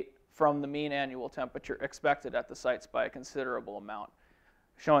deviate from the mean annual temperature expected at the sites by a considerable amount,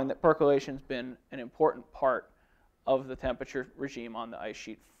 showing that percolation's been an important part of the temperature regime on the ice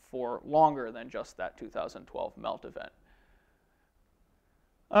sheet for longer than just that 2012 melt event.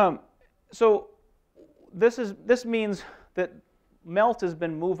 So this means that melt has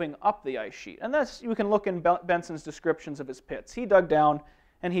been moving up the ice sheet, and you can look in Benson's descriptions of his pits. He dug down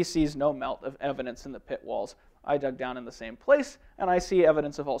and he sees no melt of evidence in the pit walls. I dug down in the same place, and I see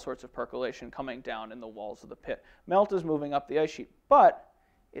evidence of all sorts of percolation coming down in the walls of the pit. Melt is moving up the ice sheet, but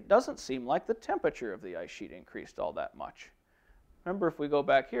it doesn't seem like the temperature of the ice sheet increased all that much. Remember, if we go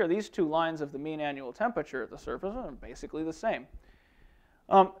back here, these two lines of the mean annual temperature at the surface are basically the same.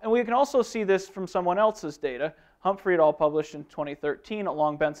 And we can also see this from someone else's data. Humphrey et al. Published in 2013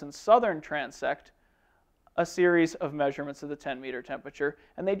 along Benson's southern transect a series of measurements of the 10-meter temperature,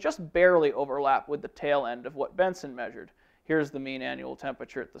 and they just barely overlap with the tail end of what Benson measured. Here's the mean annual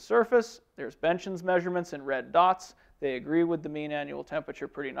temperature at the surface. There's Benson's measurements in red dots. They agree with the mean annual temperature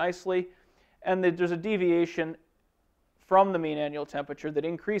pretty nicely. And there's a deviation from the mean annual temperature that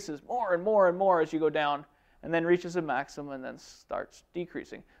increases more and more and more as you go down and then reaches a maximum and then starts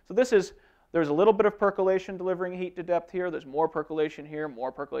decreasing. So there's a little bit of percolation delivering heat to depth here. There's more percolation here,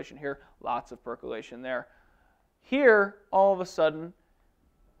 lots of percolation there. Here, all of a sudden,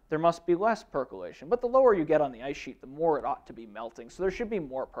 there must be less percolation. But the lower you get on the ice sheet, the more it ought to be melting. So there should be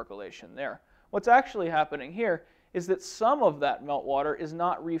more percolation there. What's actually happening here is that some of that meltwater is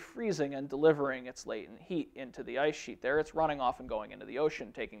not refreezing and delivering its latent heat into the ice sheet there. It's running off and going into the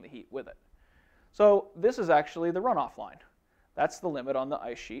ocean, taking the heat with it. So this is actually the runoff line. That's the limit on the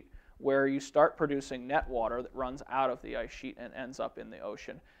ice sheet, where you start producing net water that runs out of the ice sheet and ends up in the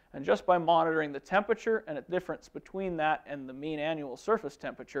ocean. And just by monitoring the temperature and a difference between that and the mean annual surface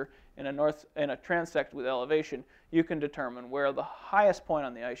temperature in a transect with elevation, you can determine where the highest point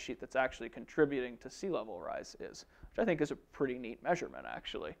on the ice sheet that's actually contributing to sea level rise is, which I think is a pretty neat measurement,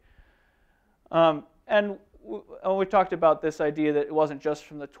 actually. And we talked about this idea that it wasn't just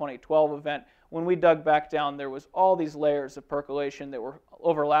from the 2012 event. When we dug back down, there was all these layers of percolation that were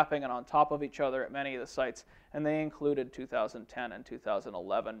overlapping and on top of each other at many of the sites, and they included 2010 and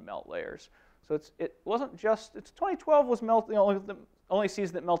 2011 melt layers. So it wasn't just, 2012 was the only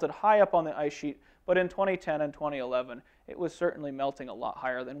season that melted high up on the ice sheet, but in 2010 and 2011, it was certainly melting a lot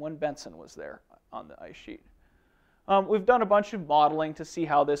higher than when Benson was there on the ice sheet. We've done a bunch of modeling to see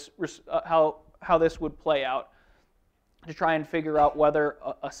how this would play out, to try and figure out whether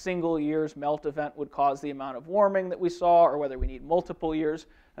a single year's melt event would cause the amount of warming that we saw, or whether we need multiple years.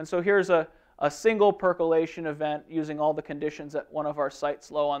 And so here's a single percolation event using all the conditions at one of our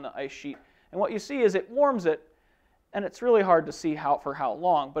sites low on the ice sheet. And what you see is it warms it, and it's really hard to see for how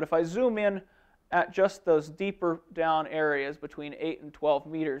long. But if I zoom in at just those deeper down areas between 8 and 12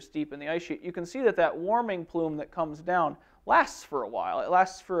 meters deep in the ice sheet, you can see that that warming plume that comes down lasts for a while. It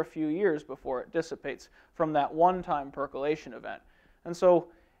lasts for a few years before it dissipates from that one-time percolation event. And so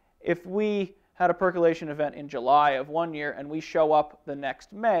if we had a percolation event in July of one year and we show up the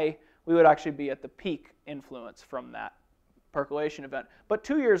next May, we would actually be at the peak influence from that percolation event. But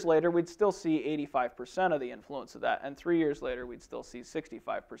 2 years later, we'd still see 85% of the influence of that, and 3 years later, we'd still see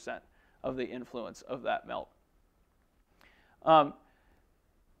 65% of the influence of that melt.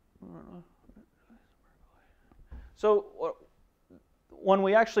 So when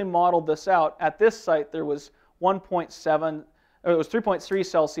we actually modeled this out, at this site there was 3.3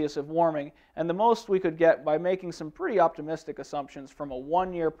 Celsius of warming, and the most we could get by making some pretty optimistic assumptions from a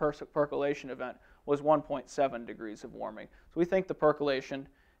one-year percolation event was 1.7 degrees of warming. So we think the percolation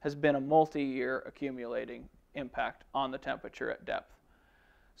has been a multi-year accumulating impact on the temperature at depth.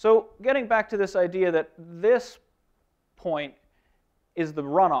 So getting back to this idea that this point is the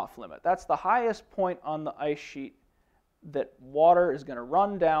runoff limit. That's the highest point on the ice sheet that water is going to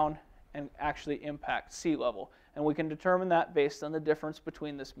run down and actually impact sea level. And we can determine that based on the difference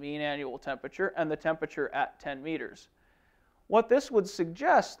between this mean annual temperature and the temperature at 10 meters. What this would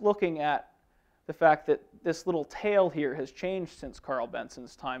suggest, looking at the fact that this little tail here has changed since Carl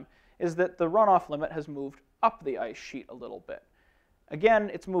Benson's time, is that the runoff limit has moved up the ice sheet a little bit.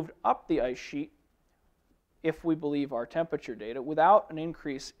 Again, it's moved up the ice sheet, if we believe our temperature data, without an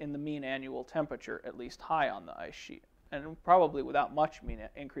increase in the mean annual temperature, at least high on the ice sheet, and probably without much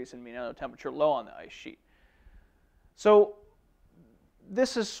increase in mean annual temperature low on the ice sheet. So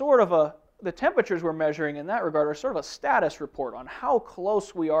this is sort of the temperatures we're measuring in that regard are sort of a status report on how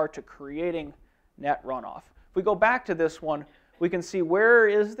close we are to creating net runoff. If we go back to this one, we can see where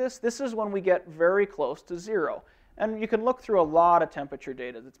is this? This is when we get very close to zero. And you can look through a lot of temperature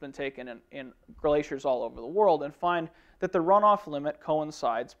data that's been taken in glaciers all over the world and find that the runoff limit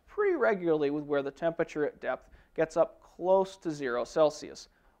coincides pretty regularly with where the temperature at depth gets up close to 0 Celsius.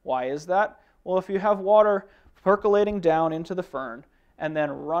 Why is that? Well, if you have water percolating down into the firn and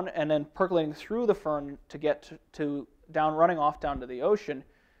then percolating through the firn to get running off down to the ocean,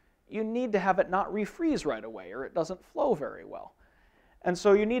 you need to have it not refreeze right away or it doesn't flow very well. And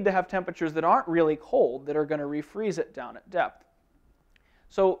so you need to have temperatures that aren't really cold that are going to refreeze it down at depth.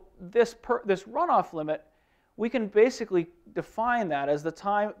 So this runoff limit, we can basically define that as the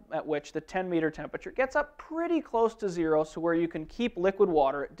time at which the 10-meter temperature gets up pretty close to 0, so where you can keep liquid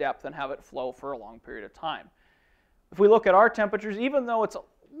water at depth and have it flow for a long period of time. If we look at our temperatures, even though it's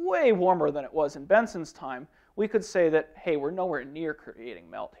way warmer than it was in Benson's time, we could say that, hey, we're nowhere near creating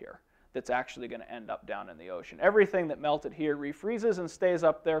melt here that's actually going to end up down in the ocean. Everything that melted here refreezes and stays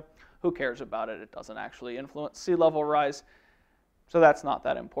up there. Who cares about it? It doesn't actually influence sea level rise, so that's not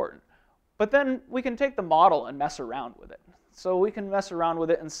that important. But then we can take the model and mess around with it. So we can mess around with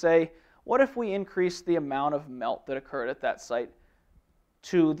it and say, what if we increase the amount of melt that occurred at that site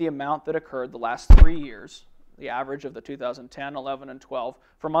to the amount that occurred the last 3 years, the average of the 2010, 11, and 12,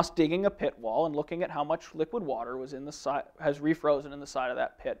 from us digging a pit wall and looking at how much liquid water was in the side, has refrozen in the side of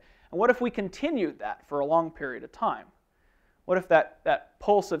that pit. And what if we continued that for a long period of time? What if that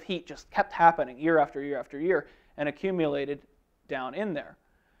pulse of heat just kept happening year after year after year and accumulated down in there?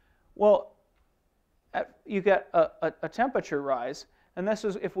 Well, you get a temperature rise, and this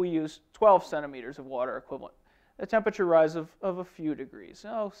is if we use 12 centimeters of water equivalent. A temperature rise of a few degrees,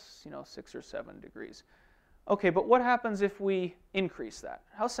 6 or 7 degrees. Okay, but what happens if we increase that?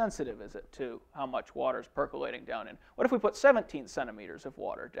 How sensitive is it to how much water is percolating down in? What if we put 17 centimeters of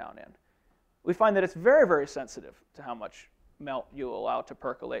water down in? We find that it's very, very sensitive to how much melt you allow to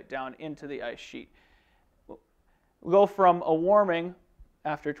percolate down into the ice sheet. We go from a warming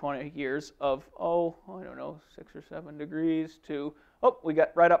after 20 years of, 6 or 7 degrees to, we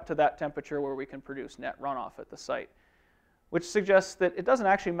get right up to that temperature where we can produce net runoff at the site, which suggests that it doesn't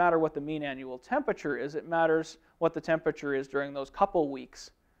actually matter what the mean annual temperature is. It matters what the temperature is during those couple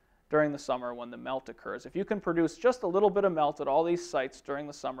weeks during the summer when the melt occurs. If you can produce just a little bit of melt at all these sites during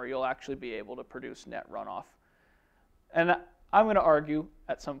the summer, you'll actually be able to produce net runoff. And I'm going to argue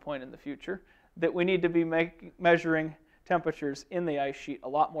at some point in the future that we need to be measuring temperatures in the ice sheet a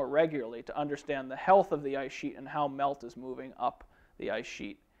lot more regularly to understand the health of the ice sheet and how melt is moving up the ice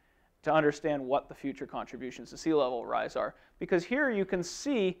sheet, to understand what the future contributions to sea level rise are. Because here you can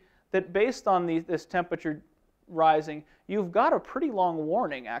see that based on this temperature rising, you've got a pretty long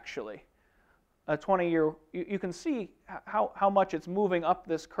warning actually. A 20-year, you can see how much it's moving up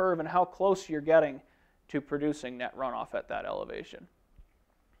this curve and how close you're getting to producing net runoff at that elevation.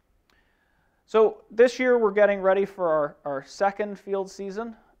 So this year we're getting ready for our second field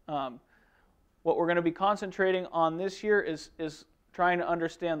season. What we're going to be concentrating on this year is trying to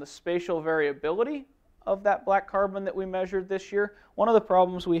understand the spatial variability of that black carbon that we measured this year. One of the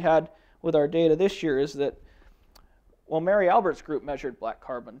problems we had with our data this year is that, well, Mary Albert's group measured black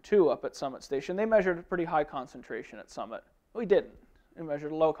carbon too up at Summit Station. They measured a pretty high concentration at Summit. We didn't. We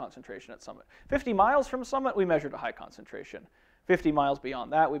measured a low concentration at Summit. 50 miles from Summit, we measured a high concentration. 50 miles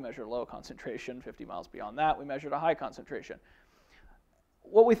beyond that, we measured a low concentration. 50 miles beyond that, we measured a high concentration.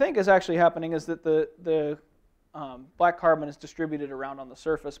 What we think is actually happening is that the black carbon is distributed around on the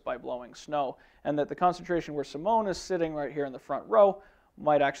surface by blowing snow, and that the concentration where Simone is sitting right here in the front row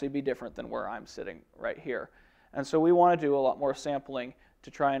might actually be different than where I'm sitting right here. And so we want to do a lot more sampling to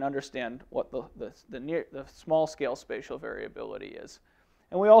try and understand what the small-scale spatial variability is.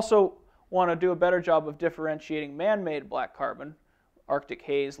 And we also want to do a better job of differentiating man-made black carbon, Arctic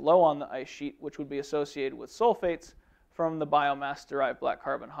haze, low on the ice sheet, which would be associated with sulfates, from the biomass-derived black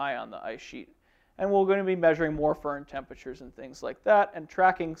carbon high on the ice sheet. And we're going to be measuring more firn temperatures and things like that, and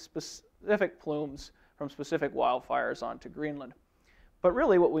tracking specific plumes from specific wildfires onto Greenland. But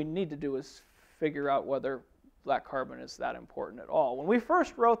really what we need to do is figure out whether black carbon is that important at all. When we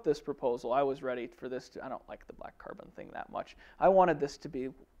first wrote this proposal, I was ready for this to, I don't like the black carbon thing that much. I wanted this to be,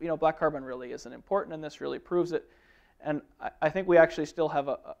 black carbon really isn't important, and this really proves it. And I think we actually still have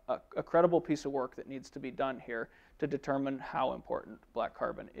a credible piece of work that needs to be done here to determine how important black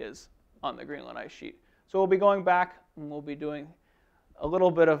carbon is on the Greenland ice sheet. So we'll be going back and we'll be doing a little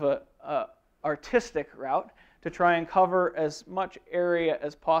bit of a artistic route to try and cover as much area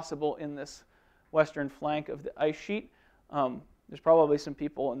as possible in this western flank of the ice sheet. There's probably some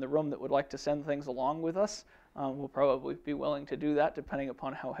people in the room that would like to send things along with us. We'll probably be willing to do that depending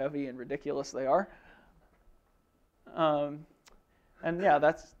upon how heavy and ridiculous they are. And yeah,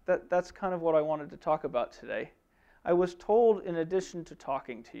 that's kind of what I wanted to talk about today. I was told, in addition to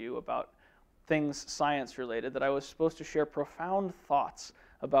talking to you about things science related, that I was supposed to share profound thoughts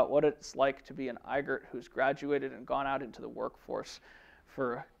about what it's like to be an IGERT who's graduated and gone out into the workforce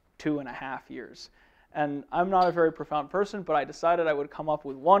for 2.5 years. And I'm not a very profound person, but I decided I would come up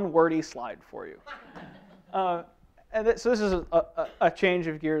with one wordy slide for you. So this is a change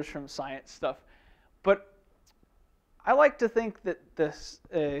of gears from science stuff. But I like to think that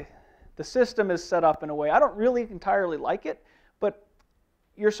the system is set up in a way, I don't really entirely like it, but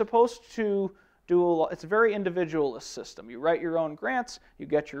you're supposed to do it's a very individualist system. You write your own grants, you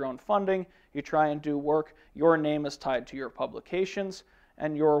get your own funding, you try and do work, your name is tied to your publications,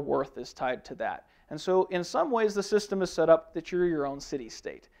 and your worth is tied to that. And so in some ways the system is set up that you're your own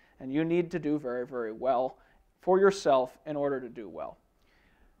city-state, and you need to do very, very well for yourself in order to do well.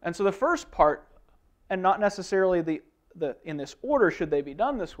 And so the first part, and not necessarily in this order should they be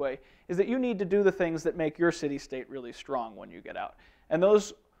done this way, is that you need to do the things that make your city-state really strong when you get out. And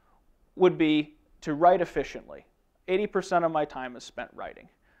those would be to write efficiently. 80% of my time is spent writing.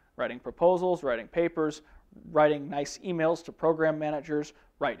 Writing proposals, writing papers, writing nice emails to program managers,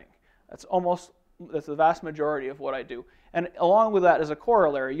 writing. That's almost that's the vast majority of what I do. And along with that, as a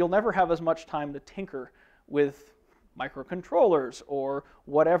corollary, you'll never have as much time to tinker with microcontrollers or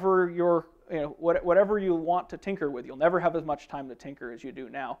whatever whatever you want to tinker with. You'll never have as much time to tinker as you do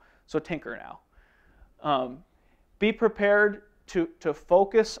now. So tinker now. Be prepared to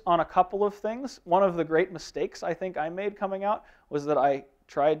focus on a couple of things. One of the great mistakes I think I made coming out was that I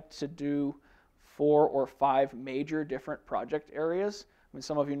tried to do 4 or 5 major different project areas. I mean,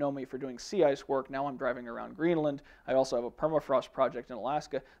 some of you know me for doing sea ice work. Now I'm driving around Greenland. I also have a permafrost project in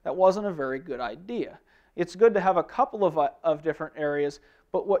Alaska. That wasn't a very good idea. It's good to have a couple of different areas,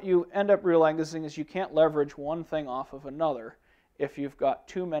 but what you end up realizing is you can't leverage one thing off of another if you've got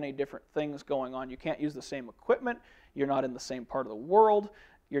too many different things going on. You can't use the same equipment. You're not in the same part of the world.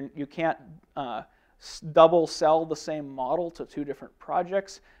 You can't double sell the same model to 2 different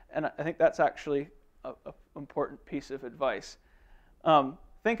projects. And I think that's actually an important piece of advice.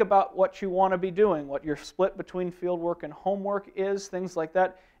 Think about what you want to be doing, what your split between fieldwork and homework is, things like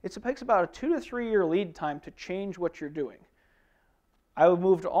that. It takes about a 2 to 3 year lead time to change what you're doing. I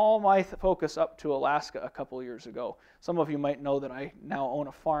moved all my focus up to Alaska a couple years ago. Some of you might know that I now own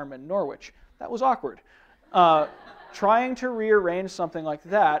a farm in Norwich. That was awkward. Trying to rearrange something like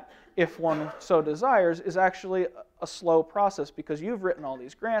that, if one so desires, is actually a slow process because you've written all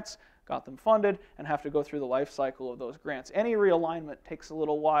these grants, got them funded, and have to go through the life cycle of those grants. Any realignment takes a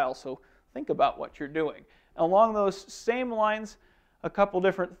little while, so think about what you're doing. Along those same lines, a couple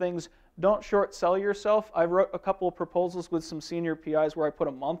different things. Don't short sell yourself. I wrote a couple of proposals with some senior PIs where I put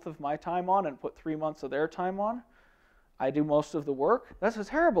a month of my time on and put 3 months of their time on. I do most of the work. That's a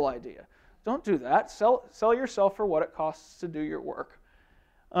terrible idea. Don't do that. Sell yourself for what it costs to do your work.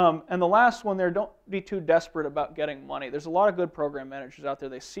 And the last one there, don't be too desperate about getting money. There's a lot of good program managers out there.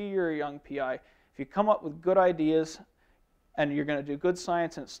 They see you're a young PI. If you come up with good ideas and you're going to do good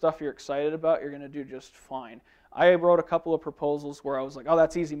science and it's stuff you're excited about, you're going to do just fine. I wrote a couple of proposals where I was like, oh,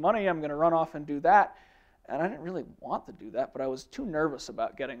 that's easy money. I'm going to run off and do that. And I didn't really want to do that, but I was too nervous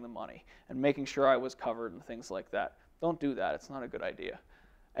about getting the money and making sure I was covered and things like that. Don't do that. It's not a good idea.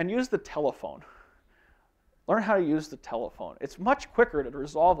 And use the telephone. Learn how to use the telephone. It's much quicker to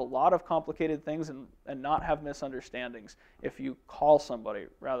resolve a lot of complicated things and not have misunderstandings if you call somebody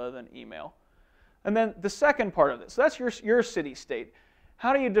rather than email. And then the second part of this, so that's your city-state.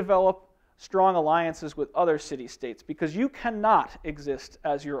 How do you develop strong alliances with other city-states? Because you cannot exist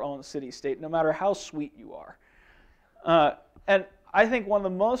as your own city-state, no matter how sweet you are. And I think one of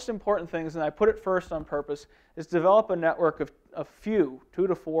the most important things, and I put it first on purpose, is develop a network of a few, 2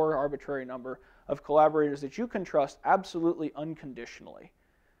 to 4 arbitrary number, of collaborators that you can trust absolutely unconditionally.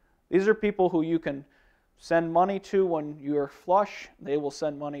 These are people who you can send money to when you're flush. They will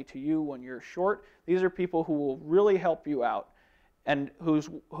send money to you when you're short. These are people who will really help you out and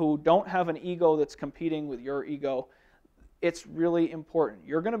who don't have an ego that's competing with your ego. It's really important.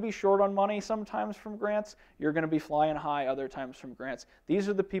 You're going to be short on money sometimes from grants. You're going to be flying high other times from grants. These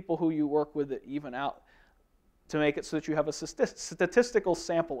are the people who you work with that even out to make it so that you have a statistical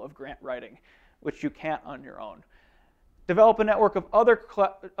sample of grant writing, which you can't on your own. Develop a network of other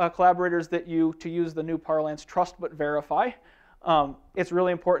collaborators that you, to use the new parlance, trust but verify. It's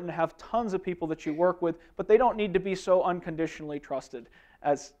really important to have tons of people that you work with, but they don't need to be so unconditionally trusted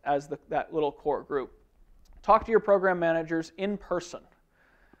as that little core group. Talk to your program managers in person.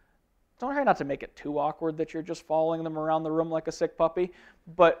 Don't try not to make it too awkward that you're just following them around the room like a sick puppy,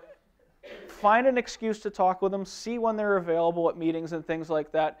 but find an excuse to talk with them, see when they're available at meetings and things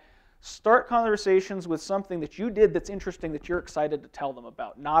like that. Start conversations with something that you did that's interesting that you're excited to tell them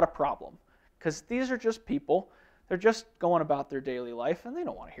about, not a problem. Because these are just people. They're just going about their daily life, and they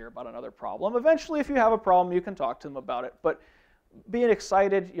don't want to hear about another problem. Eventually, if you have a problem, you can talk to them about it. But be an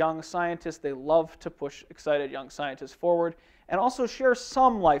excited young scientist. They love to push excited young scientists forward. And also share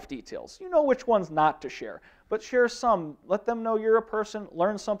some life details. You know which ones not to share, but share some. Let them know you're a person.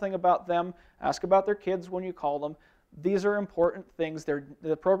 Learn something about them. Ask about their kids when you call them. These are important things.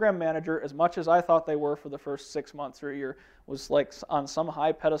 The program manager, as much as I thought they were for the first 6 months or a year, was like on some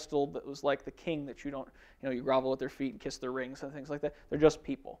high pedestal that was like the king that you grovel at their feet and kiss their rings and things like that. They're just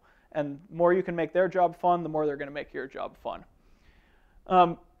people. And the more you can make their job fun, the more they're going to make your job fun.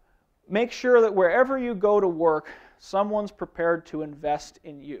 Make sure that wherever you go to work, someone's prepared to invest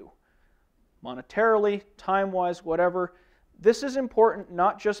in you. Monetarily, time-wise, whatever. This is important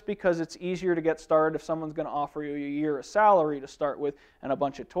not just because it's easier to get started if someone's going to offer you a year of salary to start with and a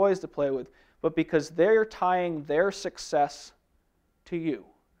bunch of toys to play with, but because they're tying their success to you.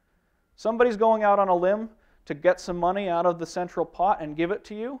 Somebody's going out on a limb to get some money out of the central pot and give it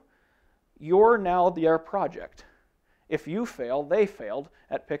to you. You're now their project. If you fail, they failed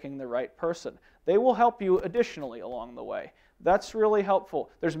at picking the right person. They will help you additionally along the way. That's really helpful.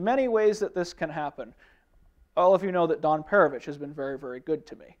 There's many ways that this can happen. All of you know that Don Perovich has been very, very good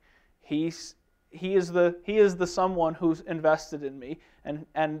to me. He is the someone who's invested in me,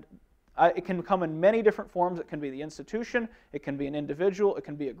 and it can come in many different forms. It can be the institution, it can be an individual, it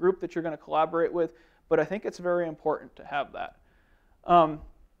can be a group that you're going to collaborate with, but I think it's very important to have that.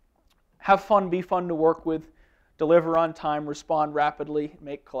 Have fun, be fun to work with, deliver on time, respond rapidly,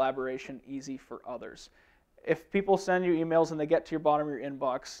 make collaboration easy for others. If people send you emails and they get to your bottom of your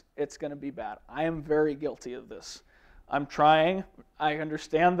inbox, it's going to be bad. I am very guilty of this. I'm trying. I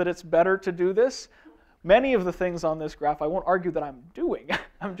understand that it's better to do this. Many of the things on this graph I won't argue that I'm doing.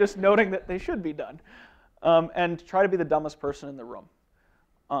 I'm just noting that they should be done. And try to be the dumbest person in the room.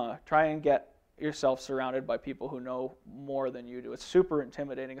 Try and get yourself surrounded by people who know more than you do. It's super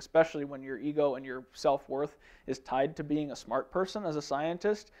intimidating, especially when your ego and your self-worth is tied to being a smart person as a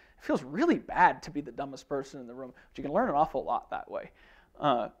scientist. It feels really bad to be the dumbest person in the room, but you can learn an awful lot that way.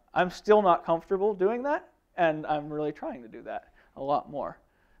 I'm still not comfortable doing that, and I'm really trying to do that a lot more.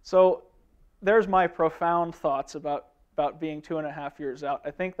 So there's my profound thoughts about being 2.5 years out.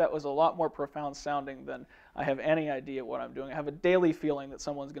 I think that was a lot more profound sounding than I have any idea what I'm doing. I have a daily feeling that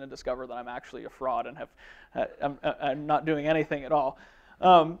someone's going to discover that I'm actually a fraud and I'm not doing anything at all.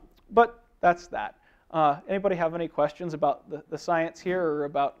 But that's that. Anybody have any questions about the science here or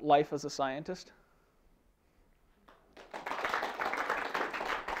about life as a scientist?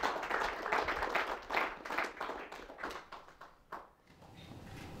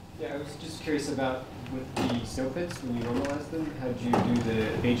 Yeah, I was just curious about with the snow pits, when you normalize them, how did you do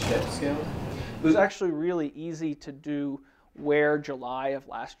the age depth scale? It was actually really easy to do where July of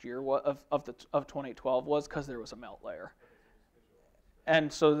last year, of 2012 was, because there was a melt layer.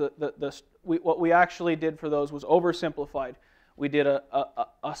 And so what we actually did for those was oversimplified. We did a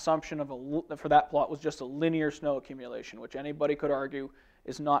assumption for that plot was just a linear snow accumulation, which anybody could argue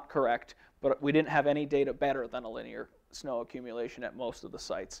is not correct, but we didn't have any data better than a linear snow accumulation at most of the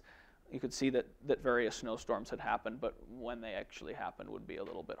sites. You could see that various snowstorms had happened, but when they actually happened would be a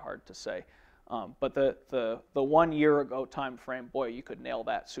little bit hard to say. But the 1 year ago time frame, boy, you could nail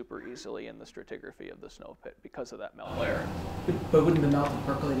that super easily in the stratigraphy of the snow pit because of that melt layer. But wouldn't the melt have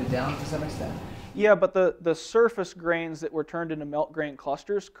percolated down to some extent? Yeah, but the surface grains that were turned into melt grain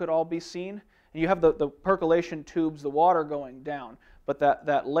clusters could all be seen. And you have the percolation tubes, the water going down, but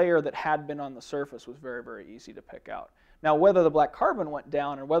that layer that had been on the surface was very, very easy to pick out. Now, whether the black carbon went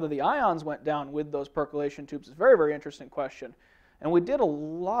down or whether the ions went down with those percolation tubes is a very, very interesting question. And we did a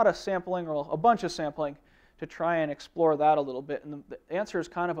lot of sampling, or a bunch of sampling, to try and explore that a little bit. And the answer is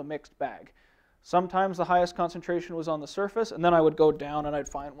kind of a mixed bag. Sometimes the highest concentration was on the surface, and then I would go down and I'd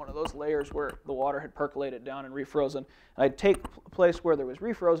find one of those layers where the water had percolated down and refrozen. And I'd take a place where there was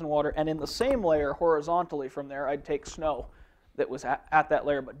refrozen water, and in the same layer, horizontally from there, I'd take snow that was at that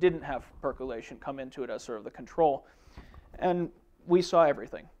layer but didn't have percolation come into it as sort of the control. And we saw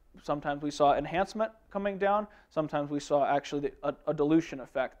everything. Sometimes we saw enhancement coming down. Sometimes we saw actually a dilution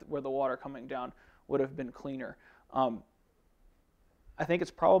effect where the water coming down would have been cleaner. I think it's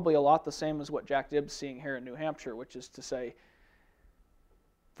probably a lot the same as what Jack Dibb's seeing here in New Hampshire, which is to say,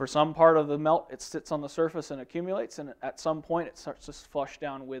 for some part of the melt, it sits on the surface and accumulates, and at some point it starts to flush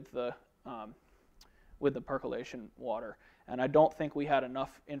down with the percolation water. And I don't think we had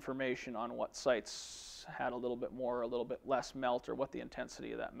enough information on what sites had a little bit more or a little bit less melt, or what the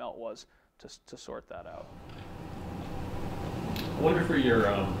intensity of that melt was to sort that out. I wonder for your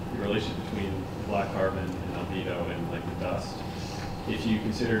relation between black carbon and albedo and like the dust, if you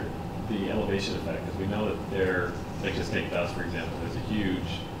consider the elevation effect, because we know that there, like just take dust for example, there's a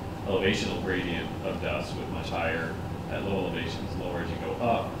huge elevational gradient of dust with much higher at low elevations, lower as you go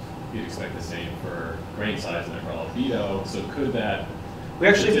up. You'd expect the same for grain size and therefore albedo. So could that? We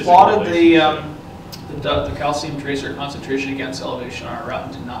actually plotted the calcium tracer concentration against elevation on our route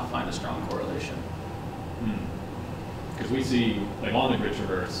and did not find a strong correlation. Because we see, like on the grid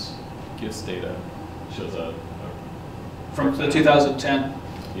traverse, GIST data shows from the 2010,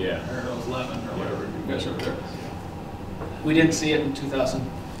 yeah, or 11 or whatever you guys are there. We didn't see it in 2000.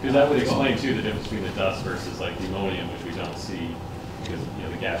 Because that would explain too the difference between the dust versus like the ammonium, which we don't see. Because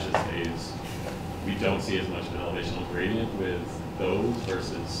the gaseous phase, we don't see as much of an elevational gradient with those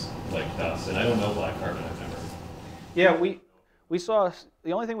versus like dust. And I don't know black carbon, I've never. Yeah, we saw,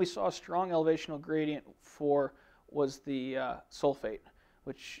 the only thing we saw a strong elevational gradient for was the sulfate,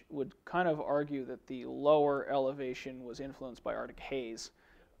 which would kind of argue that the lower elevation was influenced by Arctic haze,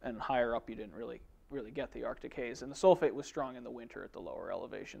 and higher up you didn't really get the Arctic haze. And the sulfate was strong in the winter at the lower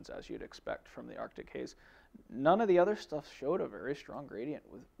elevations, as you'd expect from the Arctic haze. none of the other stuff showed a very strong gradient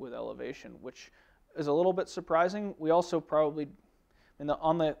with elevation, which is a little bit surprising. We also probably,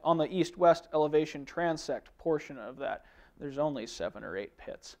 on the east-west elevation transect portion of that, there's only 7 or 8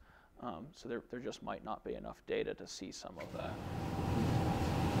 pits. So there just might not be enough data to see some of that.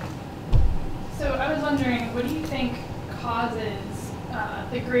 So I was wondering, what do you think causes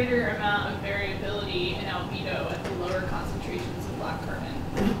the greater amount of variability in albedo at the lower concentrations of black carbon?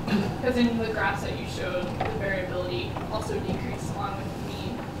 Because in the graphs that you showed, the variability also decreased along with the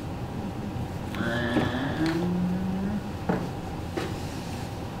mean.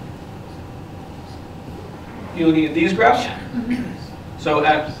 You looking at these graphs? Yeah. So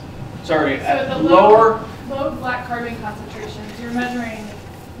at the lower low black carbon concentrations, you're measuring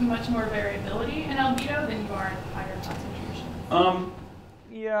much more variability in albedo than you are in higher concentrations.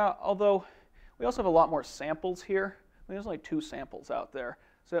 Yeah, although we also have a lot more samples here. There's only 2 samples out there,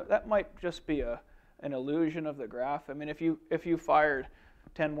 so that might just be an illusion of the graph. I mean, if you fired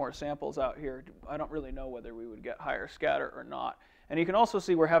 10 more samples out here, I don't really know whether we would get higher scatter or not. And you can also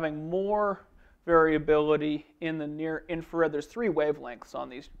see we're having more variability in the near infrared. There's 3 wavelengths on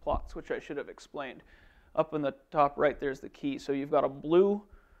these plots, which I should have explained. Up in the top right, there's the key. So you've got a blue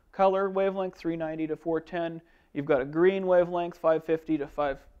color wavelength, 390 to 410. You've got a green wavelength, 550 to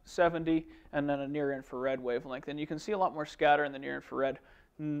 570, and then a near infrared wavelength. And you can see a lot more scatter in the near infrared.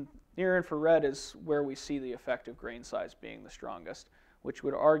 Near infrared is where we see the effective grain size being the strongest, which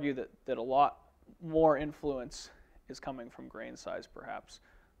would argue that a lot more influence is coming from grain size, perhaps,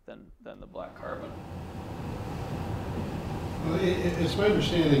 than the black carbon. Well, it's my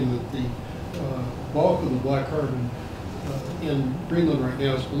understanding that the bulk of the black carbon in Greenland right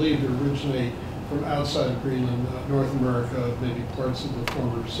now is believed to originate from outside of Greenland, North America, maybe parts of the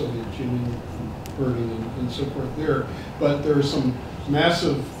former Soviet Union, Bergen and so forth there. But there are some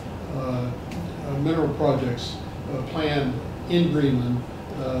massive mineral projects planned in Greenland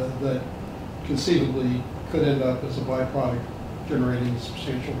that conceivably could end up as a byproduct generating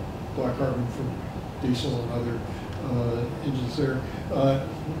substantial black carbon from diesel and other engines there.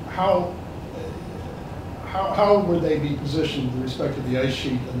 How would they be positioned with respect to the ice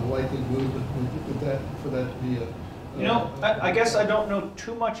sheet and the likely movement for that to be I guess I don't know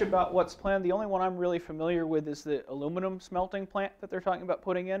too much about what's planned. The only one I'm really familiar with is the aluminum smelting plant that they're talking about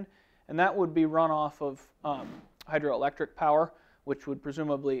putting in, and that would be run off of hydroelectric power, which would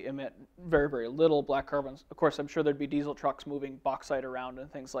presumably emit very, very little black carbon. Of course, I'm sure there'd be diesel trucks moving bauxite around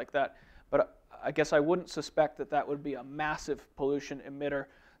and things like that, but I guess I wouldn't suspect that would be a massive pollution emitter,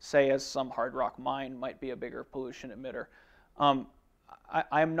 say as some hard rock mine might be a bigger pollution emitter.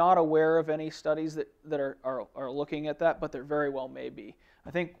 I'm not aware of any studies that are looking at that, but there very well may be.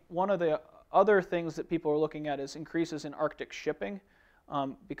 I think one of the other things that people are looking at is increases in Arctic shipping,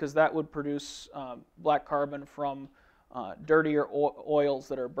 because that would produce black carbon from dirtier oils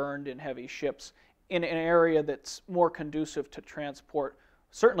that are burned in heavy ships in an area that's more conducive to transport,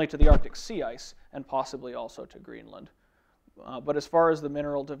 certainly to the Arctic sea ice and possibly also to Greenland. But as far as the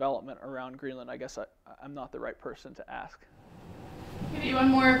mineral development around Greenland, I guess I'm not the right person to ask. Give you one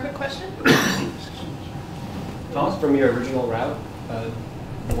more quick question. Thomas, from your original route,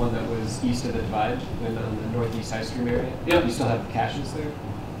 the one that was east of the divide, in the northeast ice stream area, yeah, you still have caches there?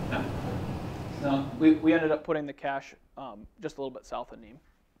 No. No, we ended up putting the cache just a little bit south of Nîmes.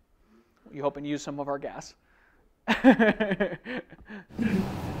 You hoping to use some of our gas. All right,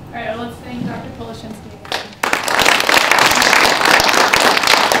 well, let's thank Dr. Polashenkski.